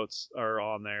Cliff Notes are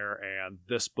on there, and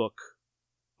this book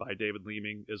by David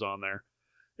Leeming is on there.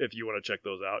 If you want to check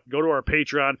those out, go to our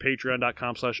Patreon,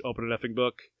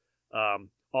 patreon.com/openandeffingbook.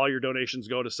 All your donations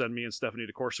go to send me and Stephanie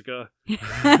to Corsica.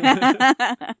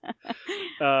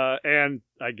 And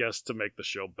I guess to make the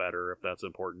show better, if that's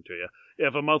important to you.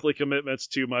 If a monthly commitment's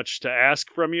too much to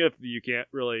ask from you, if you can't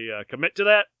really commit to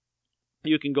that,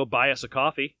 you can go buy us a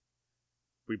coffee.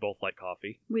 We both like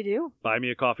coffee. We do.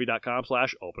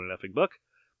 buymeacoffee.com/openandeffingbook.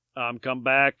 Come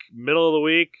back middle of the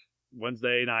week,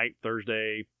 Wednesday night,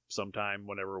 Thursday, sometime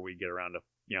whenever we get around to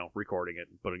recording it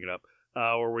and putting it up.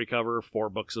 Where we cover 4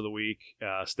 books of the week.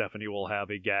 Stephanie will have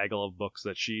a gaggle of books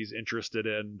that she's interested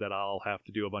in that I'll have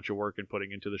to do a bunch of work in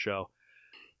putting into the show.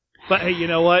 But hey, you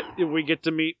know what? We get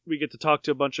to talk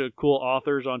to a bunch of cool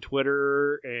authors on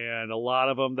Twitter, and a lot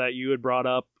of them that you had brought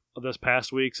up this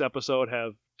past week's episode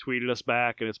have tweeted us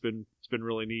back, and it's been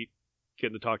really neat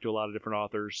getting to talk to a lot of different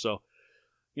authors. So,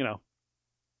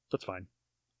 that's fine.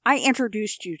 I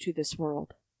introduced you to this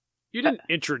world. You didn't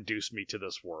introduce me to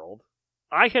this world.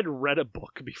 I had read a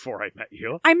book before I met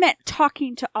you. I meant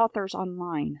talking to authors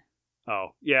online.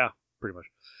 Oh, yeah, pretty much.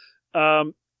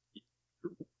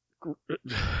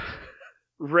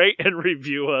 Rate and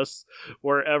review us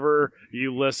wherever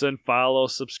you listen, follow,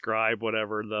 subscribe,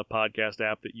 whatever the podcast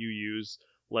app that you use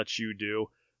lets you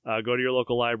do. Go to your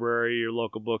local library, your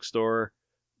local bookstore,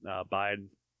 buy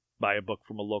a book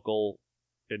from a local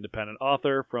independent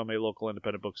author from a local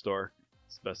independent bookstore.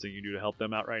 It's the best thing you can do to help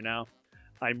them out right now.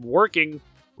 I'm working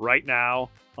right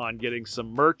now on getting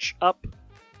some merch up.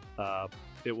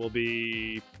 It will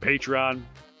be Patreon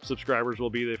subscribers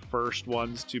will be the first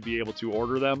ones to be able to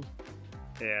order them.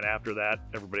 And after that,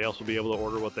 everybody else will be able to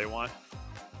order what they want.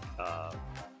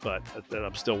 But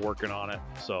I'm still working on it.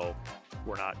 So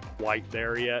we're not quite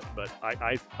there yet. But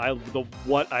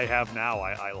what I have now,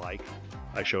 I like.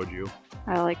 I showed you.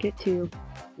 I like it too.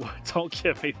 Don't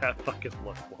give me that fucking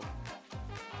look.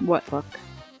 What look?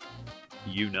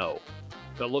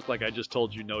 The look like I just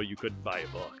told you no, you couldn't buy a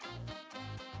book.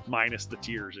 Minus the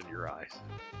tears in your eyes.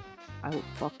 I will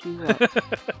fuck you up.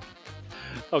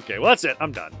 Okay, well that's it.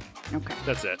 I'm done. Okay.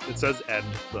 That's it. It says end,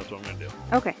 so that's what I'm going to do.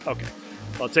 Okay. Okay.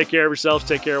 Well, take care of yourselves.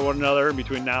 Take care of one another. And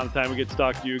between now and the time we get to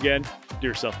talk to you again, do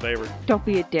yourself a favor. Don't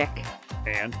be a dick.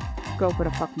 And? Go open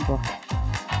a fucking book.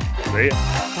 See ya.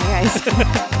 Bye, guys.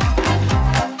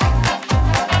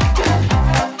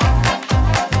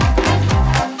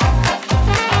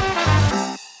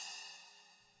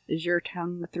 Is your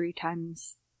tongue 3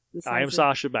 times the size? I am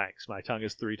Sasha Banks. My tongue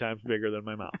is 3 times bigger than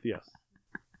my mouth. Yes.